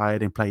this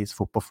side and play his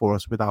football for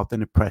us without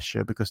any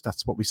pressure, because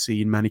that's what we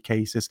see in many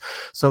cases.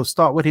 So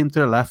start with him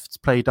to the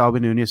left, play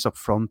Darwin Núñez up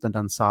front, and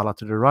then Salah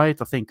to the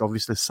right. I think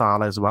obviously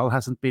Salah as well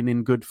hasn't been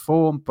in good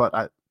form, but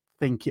I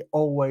think he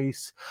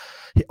always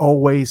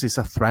is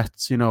a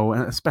threat,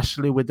 and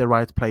especially with the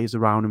right players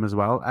around him as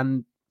well.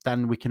 And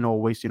then we can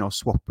always,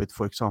 swap with,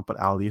 for example,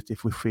 Elliott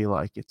if we feel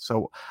like it.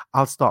 So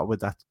I'll start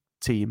with that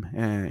team,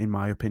 in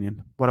my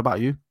opinion. What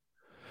about you?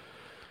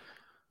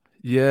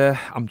 Yeah,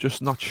 I'm just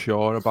not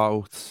sure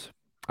about.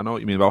 I know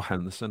what you mean about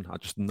Henderson. I'm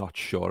just not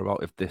sure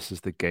about if this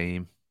is the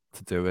game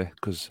to do it,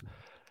 because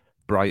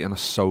Brighton are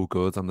so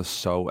good and they're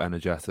so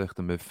energetic.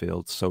 The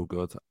midfield's so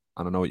good,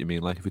 and I know what you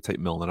mean. Like, if we take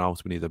Milner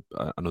out, we need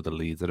another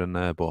leader in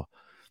there. But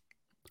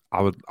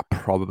I'd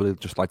probably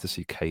just like to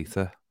see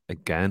Keita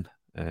again,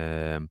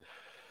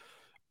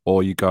 or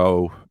we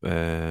go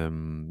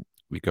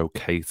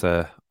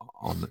Keita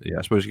on. Yeah,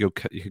 I suppose you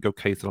could go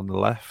Keita on the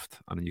left,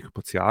 and then you could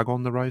put Thiago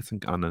on the right,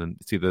 and then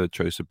it's either a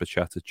choice of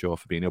Bajcetic or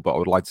Fabinho. But I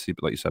would like to see,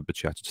 like you said,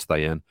 Bajcetic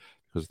stay in,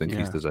 because I think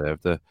he's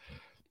deserved it.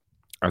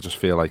 I just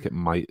feel like it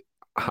might.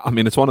 I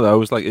mean, it's one of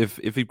those, like, if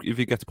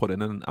he gets put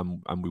in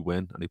and we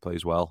win and he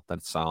plays well, then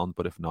it's sound.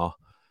 But if not,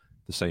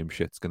 the same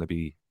shit's going to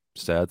be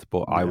said.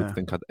 But I would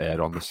think I'd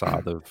err on the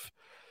side of,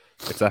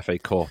 it's FA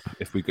Cup.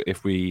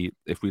 If we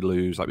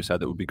lose, like we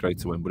said, it would be great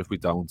to win. But if we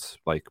don't,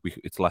 like,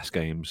 it's less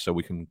games, so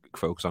we can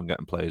focus on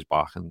getting players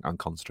back and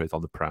concentrate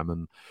on the Prem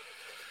and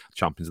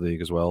Champions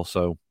League as well.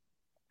 So,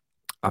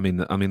 I mean,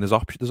 there's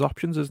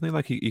options, isn't he?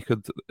 Like, he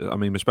could. I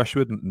mean,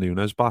 especially with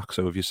Nunes back.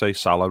 So if you say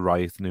Salah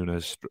right,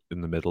 Nunes in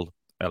the middle,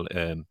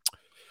 Gakpo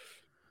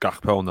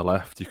on the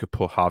left, you could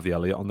put Harvey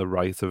Elliott on the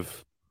right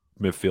of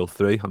midfield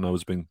three. I know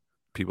there's been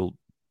people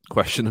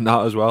questioning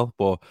that as well,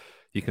 but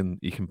you can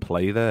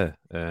play there,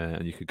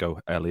 and you could go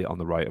Elliott on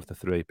the right of the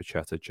three,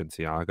 Bajcetic and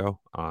Thiago,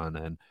 and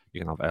then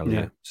you can have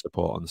Elliott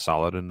supporting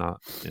Salah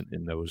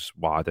in those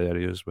wide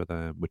areas with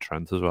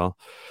Trent as well.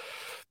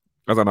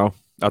 I don't know.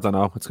 I don't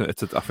know. I think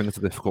it's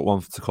a difficult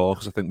one to call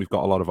because I think we've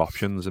got a lot of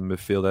options in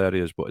midfield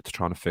areas, but it's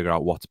trying to figure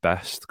out what's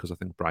best because I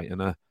think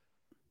Brighton are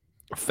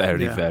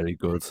very, Yeah. very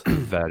good.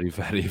 Very,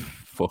 very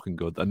fucking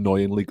good.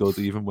 Annoyingly good,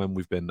 even when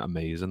we've been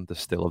amazing. They're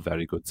still a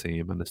very good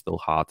team and they're still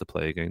hard to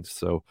play against.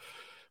 So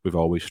we've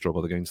always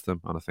struggled against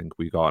them. And I think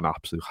we got an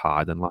absolute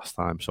hiding last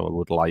time. So I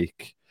would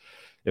like,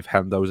 if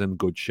Hendo's in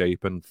good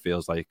shape and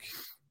feels like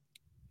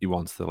he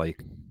wants to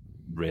like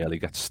really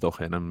get stuck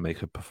in and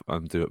make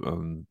and do it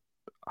and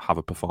have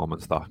a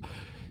performance that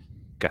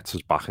gets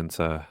us back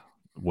into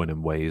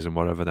winning ways and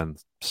whatever, then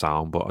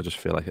sound. But I just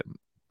feel like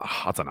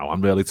I don't know.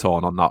 I'm really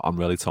torn on that. I'm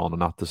really torn on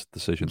that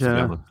decision, to be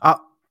Yeah,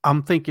 honest.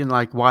 I'm thinking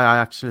like why I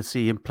actually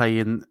see him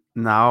playing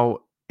now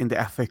in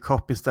the FA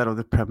Cup instead of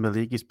the Premier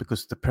League is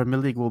because the Premier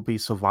League will be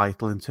so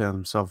vital in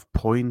terms of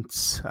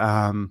points.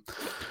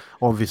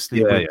 Obviously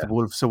Yeah, with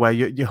Wolves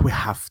away, we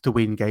have to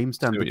win games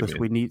then because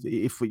we need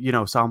if we,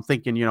 so I'm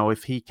thinking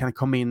if he can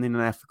come in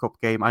an FA Cup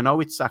game, I know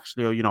it's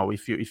actually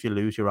if you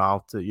lose you're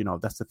out,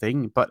 that's the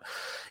thing, but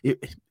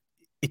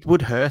it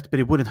would hurt, but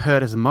it wouldn't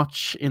hurt as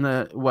much in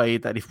a way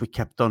that if we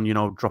kept on,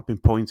 dropping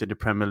points in the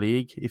Premier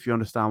League, if you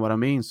understand what I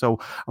mean. So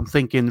I'm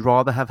thinking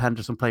rather have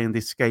Henderson playing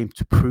this game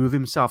to prove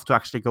himself, to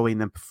actually go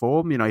in and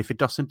perform. If it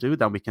doesn't do,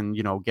 then we can,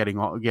 get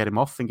him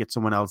off and get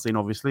someone else in,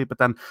 obviously. But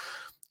then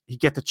you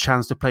get the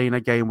chance to play in a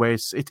game where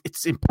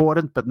it's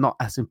important, but not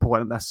as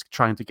important as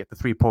trying to get the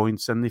 3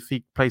 points. And if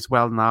he plays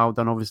well now,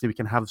 then obviously we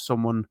can have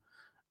someone,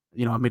 a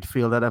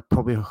midfielder that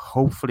probably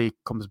hopefully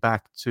comes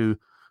back to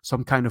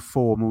some kind of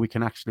form and we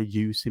can actually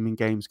use him in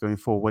games going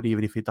forward.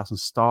 Even if he doesn't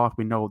start,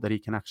 we know that he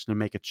can actually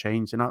make a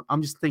change. And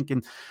I'm just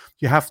thinking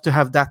you have to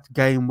have that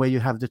game where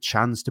you have the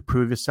chance to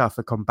prove yourself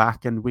and come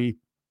back. And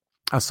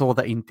I saw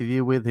the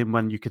interview with him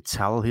when you could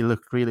tell he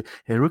looked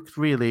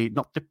really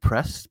not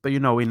depressed, but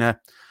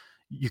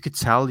you could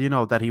tell,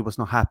 that he was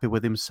not happy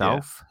with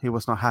himself. Yeah. He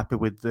was not happy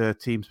with the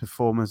team's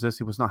performances.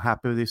 He was not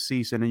happy with this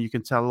season. And you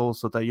can tell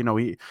also that,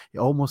 he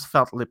almost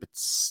felt a little bit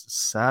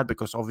sad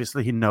because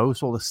obviously he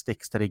knows all the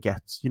sticks that he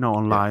gets,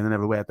 online and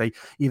everywhere.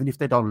 Even if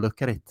they don't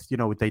look at it,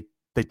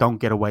 they don't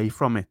get away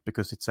from it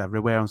because it's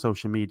everywhere on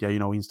social media,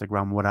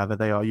 Instagram, whatever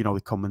they are,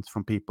 the comments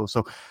from people.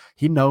 So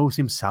he knows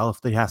himself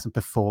that he hasn't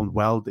performed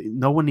well.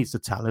 No one needs to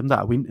tell him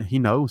that. He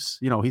knows,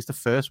 he's the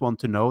first one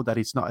to know that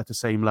he's not at the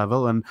same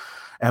level and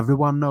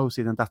everyone knows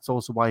it. And that's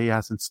also why he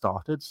hasn't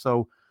started.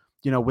 So,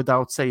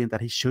 without saying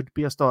that he should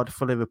be a starter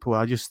for Liverpool,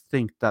 I just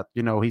think that,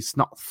 he's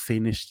not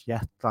finished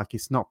yet. Like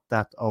he's not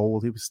that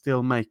old. He will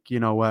still make,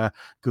 a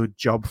good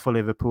job for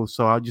Liverpool.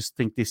 So I just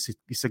think this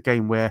is a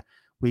game where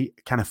we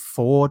can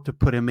afford to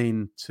put him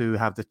in to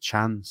have the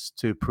chance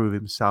to prove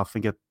himself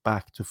and get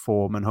back to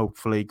form. And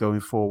hopefully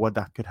going forward,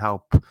 that could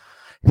help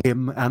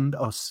him and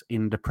us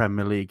in the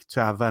Premier League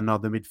to have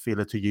another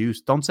midfielder to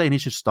use. Don't say he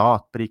should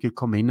start, but he could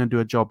come in and do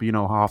a job,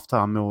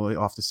 half-time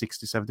or after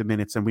 60, 70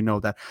 minutes. And we know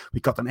that we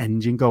got an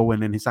engine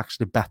going and he's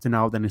actually better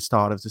now than the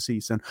start of the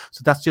season.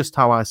 So that's just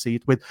how I see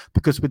it.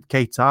 Because with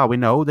Keita, we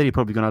know that he's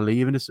probably going to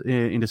leave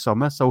in the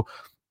summer. So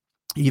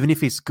even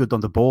if he's good on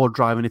the ball,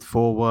 driving it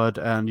forward,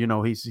 and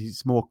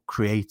he's more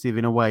creative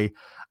in a way,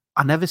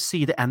 I never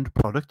see the end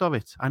product of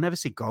it. I never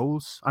see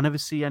goals. I never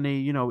see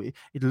any.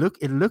 It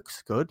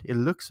looks good. It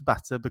looks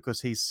better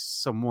because he's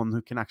someone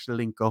who can actually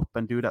link up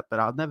and do that. But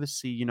I'll never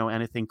see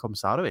anything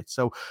comes out of it.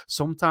 So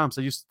sometimes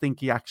I just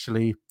think he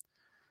actually.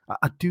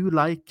 I do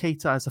like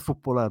Keita as a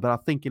footballer, but I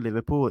think in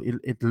Liverpool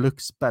it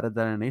looks better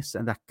than it is,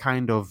 and that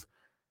kind of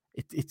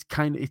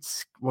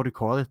it's what do you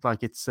call it?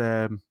 Like it's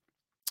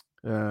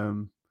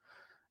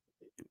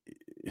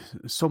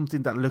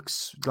something that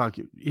looks like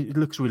it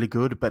looks really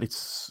good, but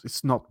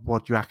it's not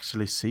what you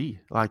actually see.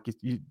 Like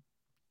you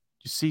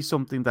see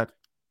something that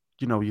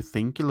you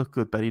think you look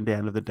good, but in the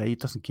end of the day,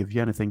 it doesn't give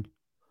you anything.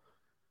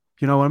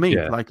 You know what I mean?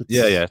 Yeah, like it's,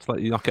 yeah. It's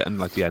like you're not getting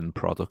like the end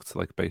product,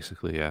 like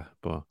basically, yeah.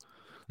 But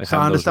like, so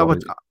I understand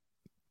what.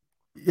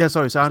 Yeah,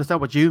 sorry. So I understand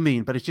what you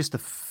mean, but it's just the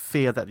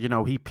fear that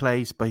he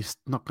plays, but he's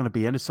not going to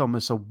be in the summer.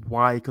 So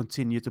why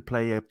continue to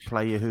play a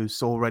player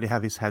who's already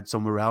have his head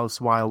somewhere else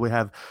while we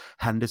have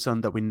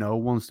Henderson that we know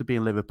wants to be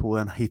in Liverpool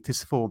and hit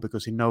his form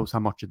because he knows how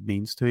much it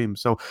means to him.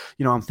 So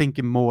I'm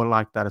thinking more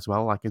like that as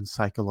well, like in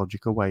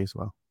psychological way as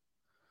well.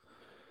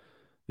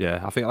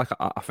 Yeah, I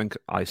think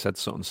I said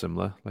something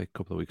similar like a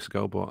couple of weeks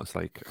ago, but it's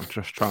like I'm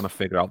just trying to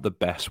figure out the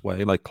best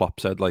way. Like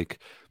Klopp said,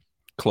 like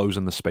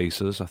closing the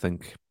spaces. I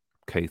think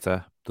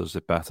Keita does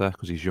it better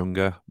because he's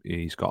younger.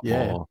 He's got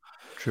more.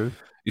 True.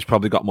 He's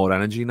probably got more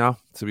energy now.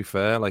 To be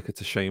fair, like it's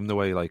a shame the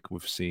way like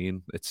we've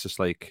seen. It's just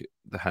like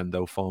the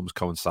Hendo forms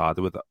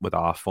coincided with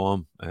our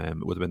form. It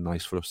would have been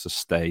nice for us to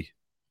stay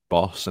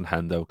boss and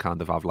Hendo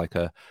kind of have like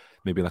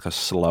maybe a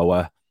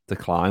slower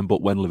decline.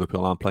 But when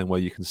Liverpool aren't playing well,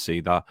 you can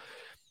see that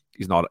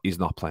he's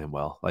not playing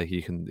well. Like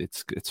you can,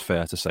 it's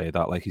fair to say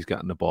that like he's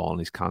getting the ball and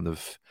he's kind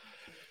of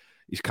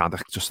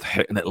just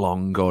hitting it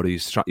long, or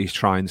he's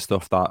trying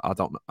stuff that I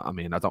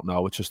don't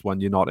know. It's just when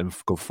you're not in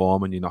good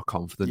form and you're not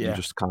confident,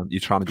 you're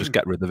trying to just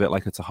get rid of it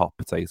like it's a hot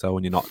potato,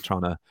 and you're not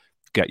trying to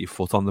get your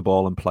foot on the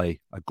ball and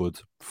play a good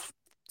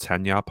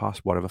 10-yard pass,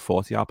 whatever,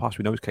 40-yard pass.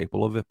 We know he's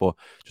capable of it, but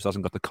just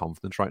hasn't got the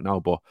confidence right now.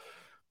 But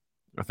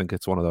I think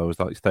it's one of those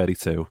that he's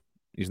 32.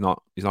 He's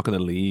not going to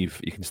leave.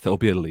 He can still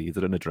be a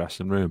leader in a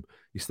dressing room.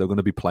 He's still going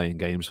to be playing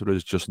games for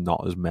us, just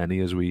not as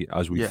many as we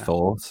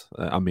thought.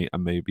 And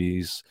maybe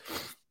he's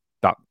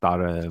that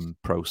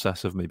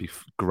process of maybe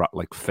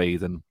like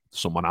fading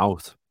someone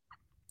out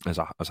is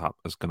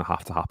going to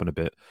have to happen a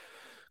bit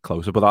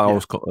closer. But that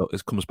always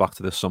comes back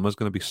to this summer is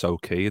going to be so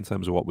key in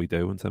terms of what we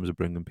do, in terms of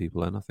bringing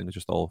people in. I think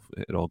it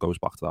all goes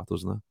back to that,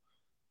 doesn't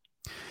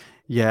it?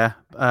 Yeah.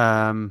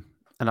 And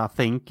I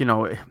think,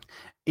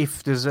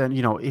 if there's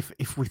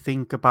if we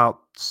think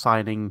about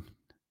signing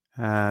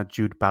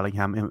Jude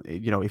Bellingham,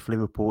 if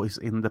Liverpool is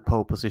in the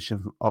pole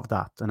position of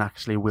that and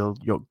actually will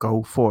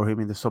go for him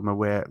in the summer,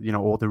 where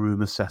all the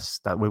rumors says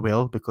that we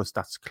will, because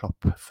that's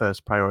Klopp's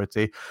first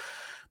priority.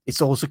 It's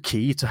also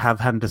key to have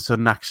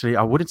Henderson actually,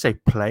 I wouldn't say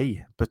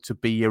play, but to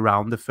be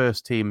around the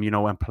first team,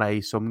 and play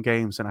some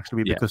games and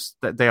actually because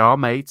they are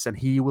mates, and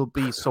he will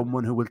be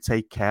someone who will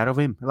take care of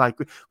him. Like,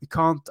 we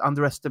can't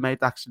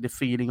underestimate actually the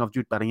feeling of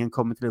Jude Bellingham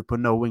coming to Liverpool,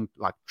 knowing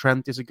like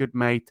Trent is a good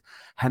mate,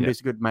 Hendo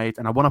is a good mate,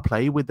 and I want to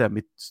play with them.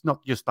 It's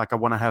not just like I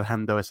want to have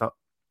Hendo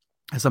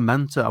as a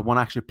mentor. I want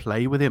to actually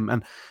play with him,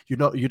 and you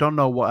don't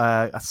know what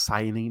a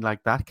signing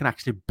like that can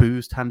actually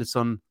boost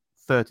Henderson.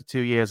 32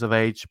 years of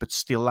age, but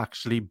still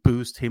actually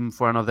boost him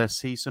for another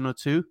season or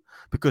two,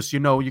 because you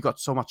got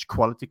so much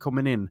quality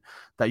coming in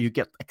that you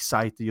get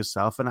excited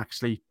yourself, and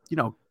actually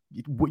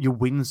you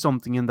win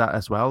something in that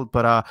as well.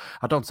 But I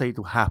don't say it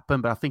will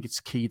happen, but I think it's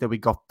key that we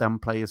got them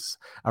players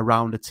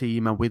around the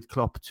team and with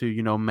Klopp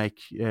to make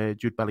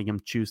Jude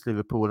Bellingham choose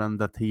Liverpool, and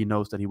that he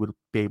knows that he will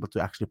be able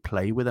to actually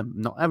play with him,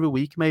 not every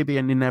week maybe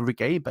and in every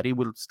game, but he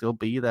will still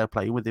be there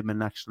playing with him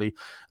and actually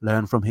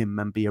learn from him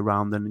and be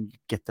around and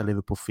get the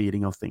Liverpool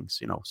feeling of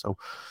things. So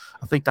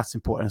I think that's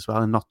important as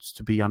well, and not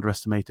to be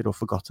underestimated or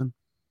forgotten.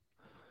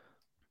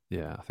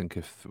 Yeah, I think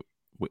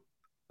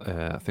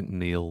I think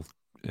Neil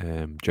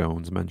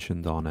Jones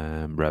mentioned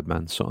on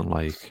Redmen something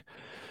like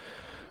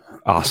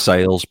our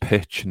sales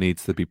pitch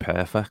needs to be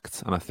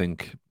perfect, and I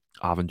think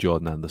having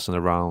Jordan Henderson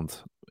around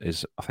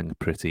is, I think,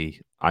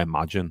 I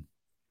imagine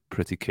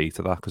pretty key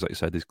to that, because like you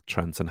said, there's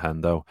Trent and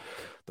Hendo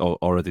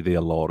already. The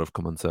allure of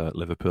coming to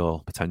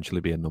Liverpool,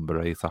 potentially being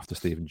number 8 after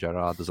Steven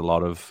Gerrard. There's a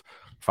lot of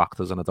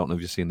factors, and I don't know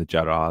if you've seen the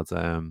Gerrard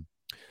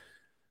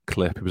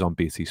clip. He was on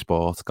BT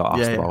Sport, got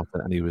asked about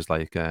it, and he was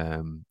like,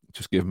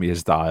 just give me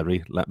his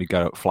diary, let me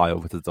fly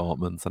over to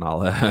Dortmund,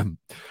 and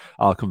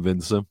I'll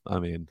convince him. I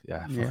mean,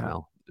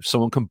 hell. If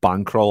someone can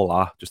bankroll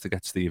that just to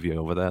get Stevie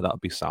over there,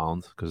 that'd be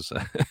sound. Because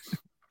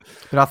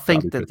but I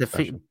think that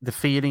the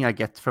feeling I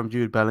get from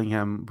Jude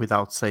Bellingham,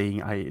 without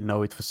saying I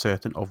know it for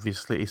certain,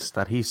 obviously, is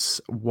that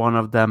he's one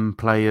of them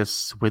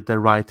players with the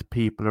right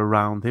people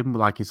around him,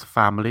 like his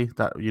family,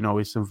 that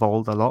is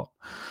involved a lot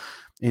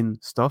in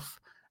stuff.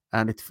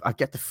 And I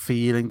get the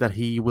feeling that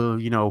he will,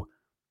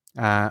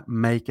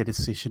 make a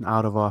decision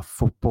out of a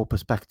football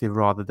perspective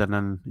rather than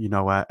an,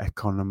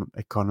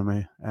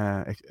 economy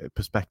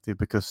perspective,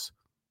 because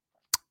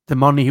the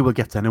money he will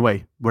get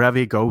anyway, wherever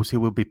he goes, he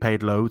will be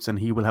paid loads and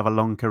he will have a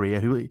long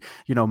career.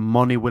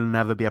 Money will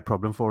never be a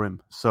problem for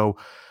him. So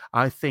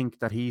I think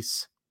that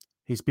he's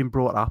been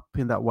brought up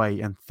in that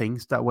way and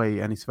thinks that way,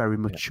 and he's very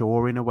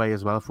mature in a way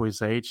as well for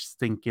his age,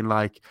 thinking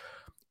like,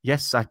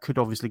 yes, I could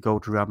obviously go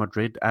to Real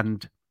Madrid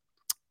and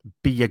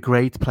be a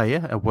great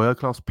player, a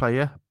world-class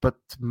player, but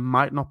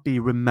might not be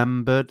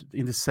remembered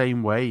in the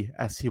same way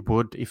as he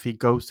would if he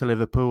goes to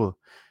Liverpool,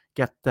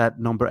 get that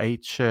number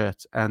 8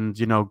 shirt, and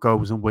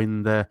goes and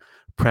win the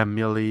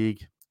Premier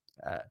League,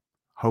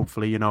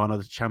 hopefully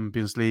another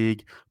Champions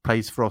League,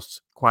 plays for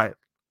us quite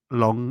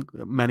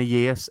many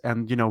years,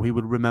 and he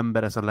would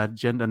remember as a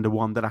legend and the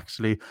one that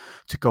actually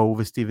took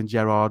over Steven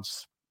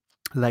Gerrard's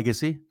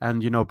legacy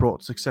and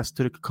brought success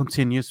to the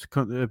continuous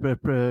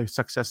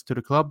success to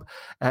the club,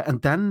 and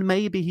then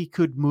maybe he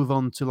could move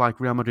on to like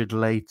Real Madrid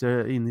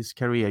later in his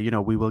career.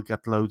 We will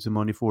get loads of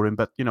money for him,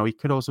 but it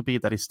could also be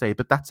that he stay,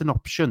 but that's an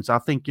option. So I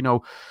think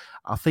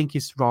I think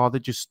he's rather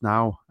just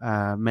now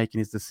making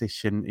his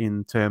decision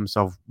in terms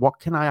of what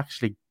can I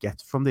actually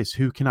get from this,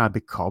 who can I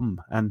become,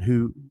 and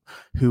who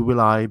will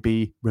I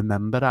be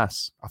remembered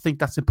as. I think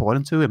that's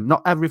important to him.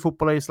 Not every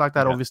footballer is like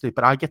that, obviously,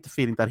 but I get the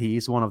feeling that he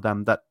is one of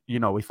them that,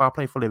 if I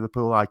play for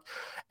Liverpool like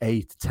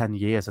 8-10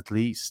 years at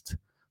least,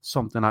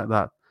 something like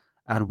that,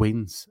 and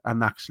wins,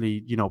 and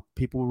actually,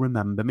 people will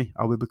remember me,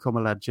 I will become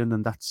a legend,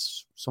 and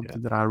that's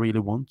something that I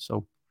really want.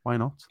 So why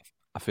not?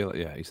 I feel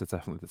like, he's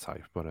definitely the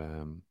type, but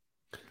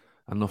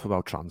enough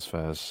about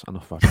transfers.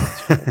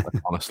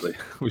 Honestly,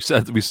 we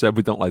said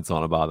we don't like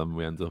talking about them.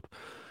 We end up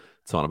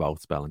talking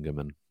about Bellingham,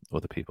 and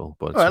other people.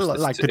 But I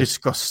like to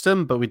discuss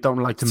them, but we don't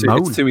like to moan.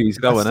 It's too easy,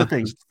 though, isn't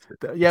it?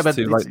 Yeah, but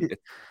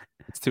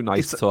it's too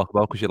nice to talk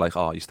about because you're like,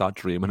 you start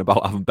dreaming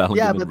about having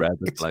Bellingham in red.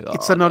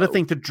 It's another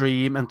thing to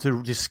dream and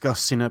to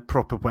discuss in a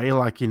proper way,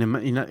 like in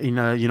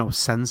a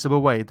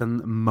sensible way,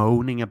 than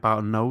moaning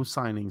about no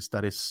signings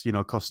that is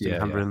costing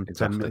 110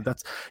 exactly. million.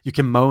 That's, you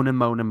can moan and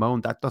moan and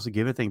moan. That doesn't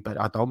give anything.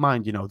 But I don't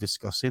mind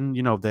discussing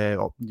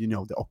the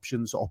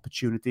options,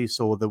 opportunities,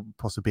 or the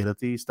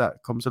possibilities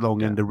that comes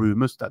along, and the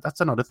rumors.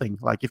 That's another thing.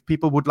 Like, if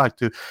people would like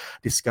to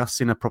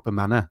discuss in a proper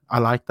manner, I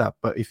like that.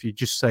 But if you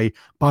just say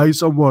buy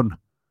someone,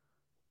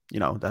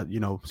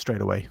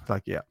 straight away,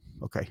 like, yeah,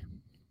 okay,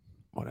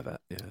 whatever,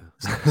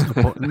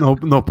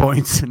 no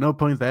points, no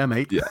point there,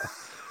 mate. Yeah.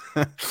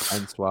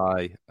 Hence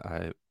why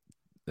I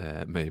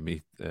made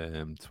me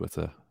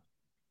Twitter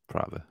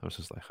private. I was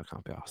just like, I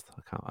can't be asked.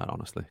 I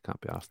honestly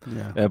can't be asked.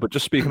 Yeah. But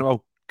just speaking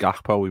about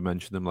Gakpo, we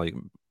mentioned him, like,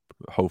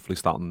 hopefully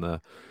starting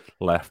the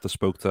left. I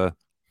spoke to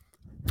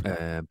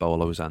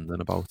Bolo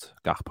Zenden about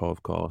Gakpo,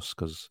 of course,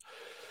 because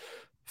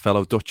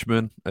fellow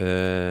Dutchman,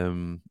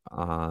 and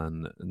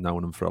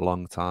known him for a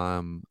long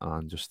time,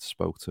 and just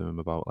spoke to him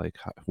about like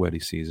where he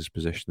sees his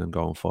position and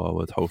going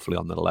forward. Hopefully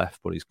on the left,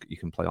 but he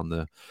can play on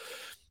the.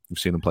 We've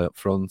seen him play up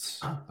front.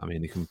 I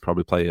mean, he can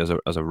probably play as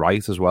a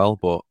right as well,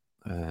 but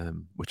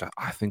which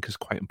I think is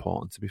quite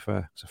important, to be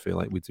fair, because I feel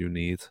like we do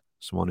need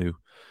someone who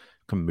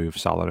can move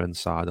Salah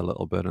inside a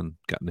little bit and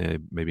get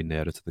maybe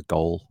nearer to the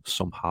goal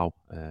somehow,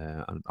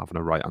 and having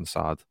a right hand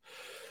side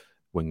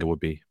winger would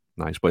be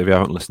nice. But if you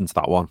haven't listened to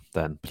that one,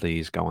 then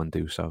please go and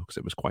do so, because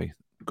it was quite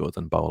good,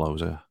 and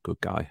Bolo's a good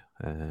guy.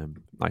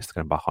 Nice to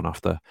get him back on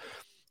after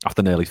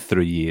nearly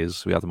 3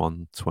 years. We had him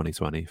on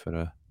 2020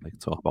 for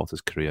talk about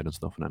his career and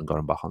stuff, and then got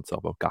him back on to talk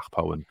about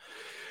Gakpo and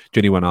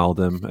Gini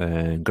Wijnaldum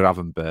and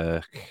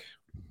Gravenberch,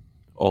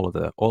 all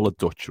the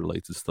Dutch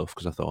related stuff,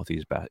 because I thought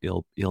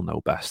he'll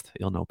know best.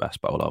 He'll know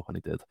best, Bolo, and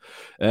he did.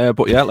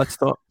 But yeah, let's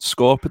start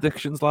score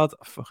predictions, lad.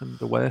 Fucking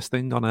the worst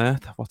thing on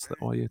earth. What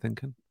are you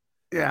thinking?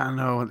 Yeah, I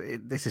know.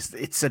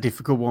 It's a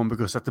difficult one,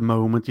 because at the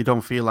moment you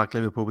don't feel like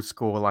Liverpool would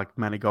score like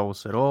many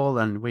goals at all,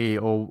 and we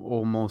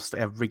almost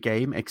every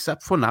game,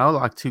 except for now,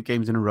 like 2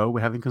 games in a row,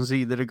 we haven't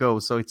conceded a goal.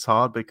 So it's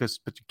hard, but you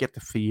get the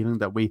feeling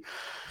that we've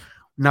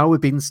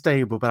been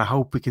stable, but I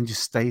hope we can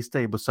just stay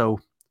stable. So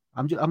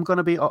I'm going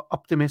to be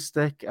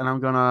optimistic, and I'm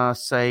going to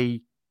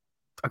say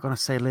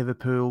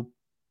Liverpool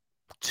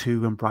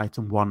 2 and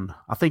Brighton 1.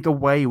 I think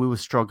away we will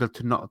struggle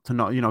to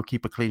not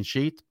keep a clean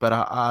sheet, but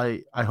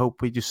I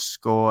hope we just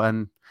score,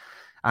 and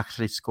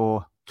actually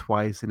score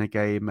twice in a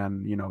game,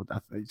 and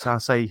so I'll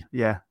say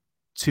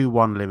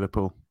 2-1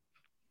 Liverpool.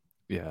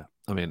 Yeah,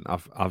 I mean,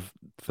 I've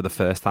for the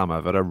first time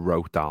ever, I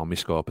wrote down my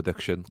score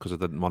prediction, because I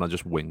didn't want to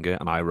just wing it,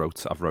 and I've wrote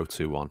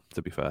 2-1,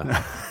 to be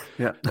fair.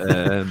 Yeah.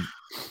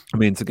 I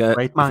mean, to get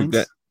great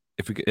minds.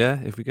 If we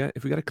get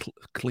a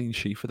clean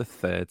sheet for the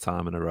 3rd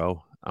time in a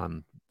row,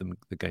 and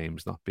the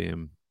game's not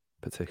being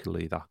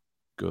particularly that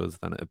good,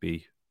 then it'd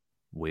be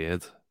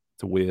weird.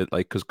 It's weird,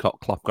 like, because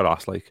Klopp got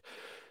asked, like,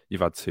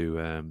 you've had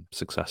 2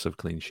 successive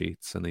clean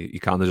sheets, and he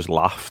kind of just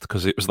laughed,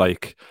 because it was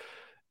like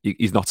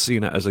he's not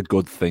seeing it as a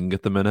good thing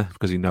at the minute,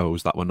 because he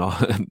knows that we're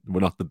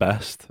not the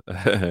best.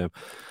 But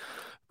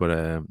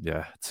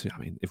yeah, I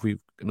mean, if we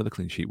another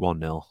clean sheet,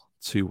 1-0,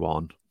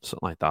 2-1, something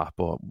like that.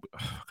 But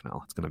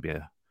it's going to be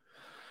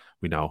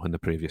we know in the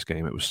previous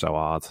game it was so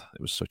hard.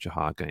 It was such a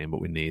hard game,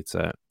 but we need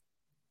to.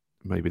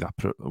 Maybe that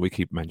we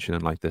keep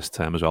mentioning like this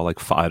term as well, like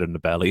fire in the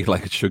belly.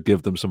 Like, it should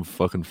give them some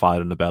fucking fire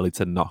in the belly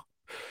to not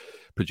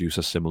produce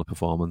a similar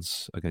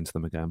performance against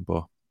them again.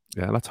 But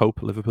yeah, let's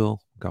hope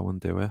Liverpool go and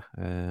do it.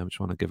 I just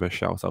want to give a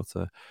shout out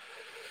to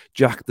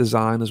Jack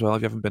Design as well.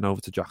 If you haven't been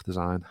over to Jack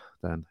Design,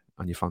 and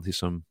you fancy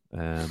some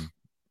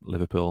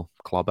Liverpool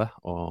clobber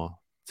or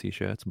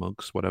t-shirts,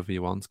 mugs, whatever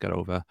you want, get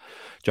over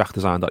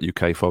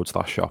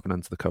jackdesign.uk/shop and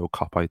enter the code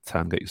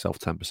COPITE10, get yourself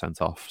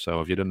 10% off.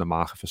 So if you're in the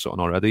market for something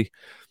already,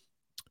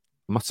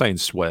 I'm not saying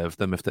swerve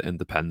them if they're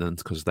independent,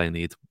 because they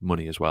need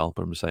money as well,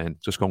 but I'm saying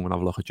just go and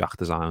have a look at Jack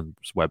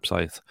Design's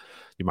website.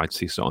 You might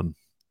see something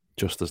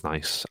just as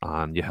nice,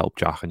 and you help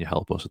Jack and you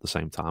help us at the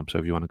same time. So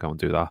if you want to go and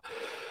do that,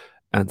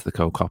 enter the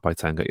code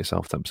COPITE10, get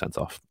yourself 10%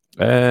 off.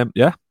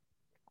 Yeah,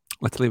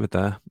 let's leave it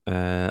there.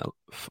 We're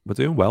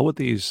doing well with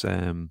these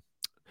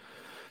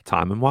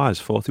timing wise.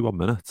 41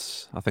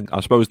 minutes.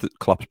 I suppose that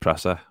Klopp's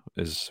presser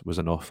was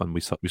enough, and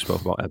we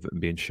spoke about Everton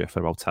being shit for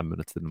about 10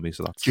 minutes, didn't we?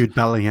 So that's Jude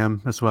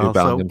Bellingham as well. Jude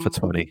Bellingham for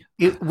 20.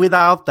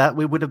 Without that,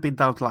 we would have been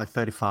down to like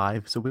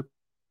 35. So we're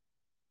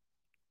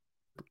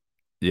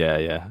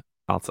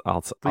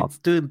I'll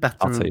doing better.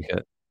 I'll take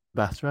it.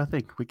 Better, I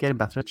think we're getting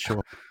better at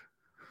short.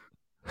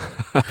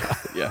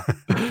 Yeah.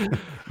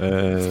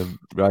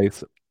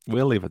 Right.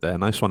 We'll leave it there.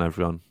 Nice one,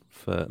 everyone,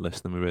 for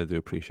listening. We really do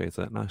appreciate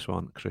it. Nice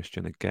one,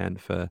 Christian, again,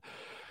 for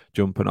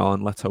jumping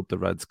on. Let's hope the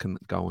Reds can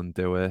go and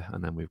do it.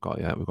 And then we've got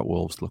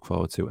Wolves to look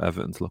forward to,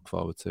 Everton to look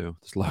forward to.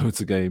 There's loads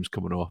of games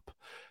coming up.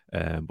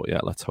 But yeah,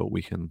 let's hope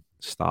we can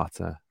start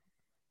to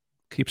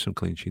keep some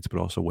clean sheets, but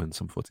also win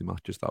some footy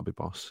matches. That'll be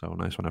boss. So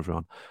nice one,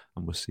 everyone.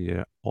 And we'll see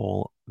you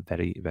all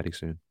very, very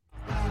soon.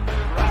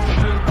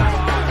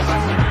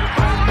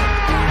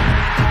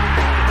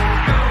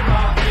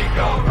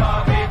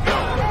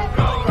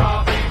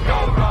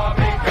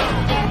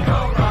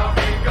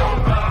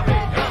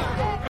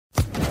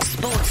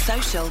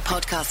 Social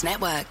Podcast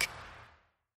Network.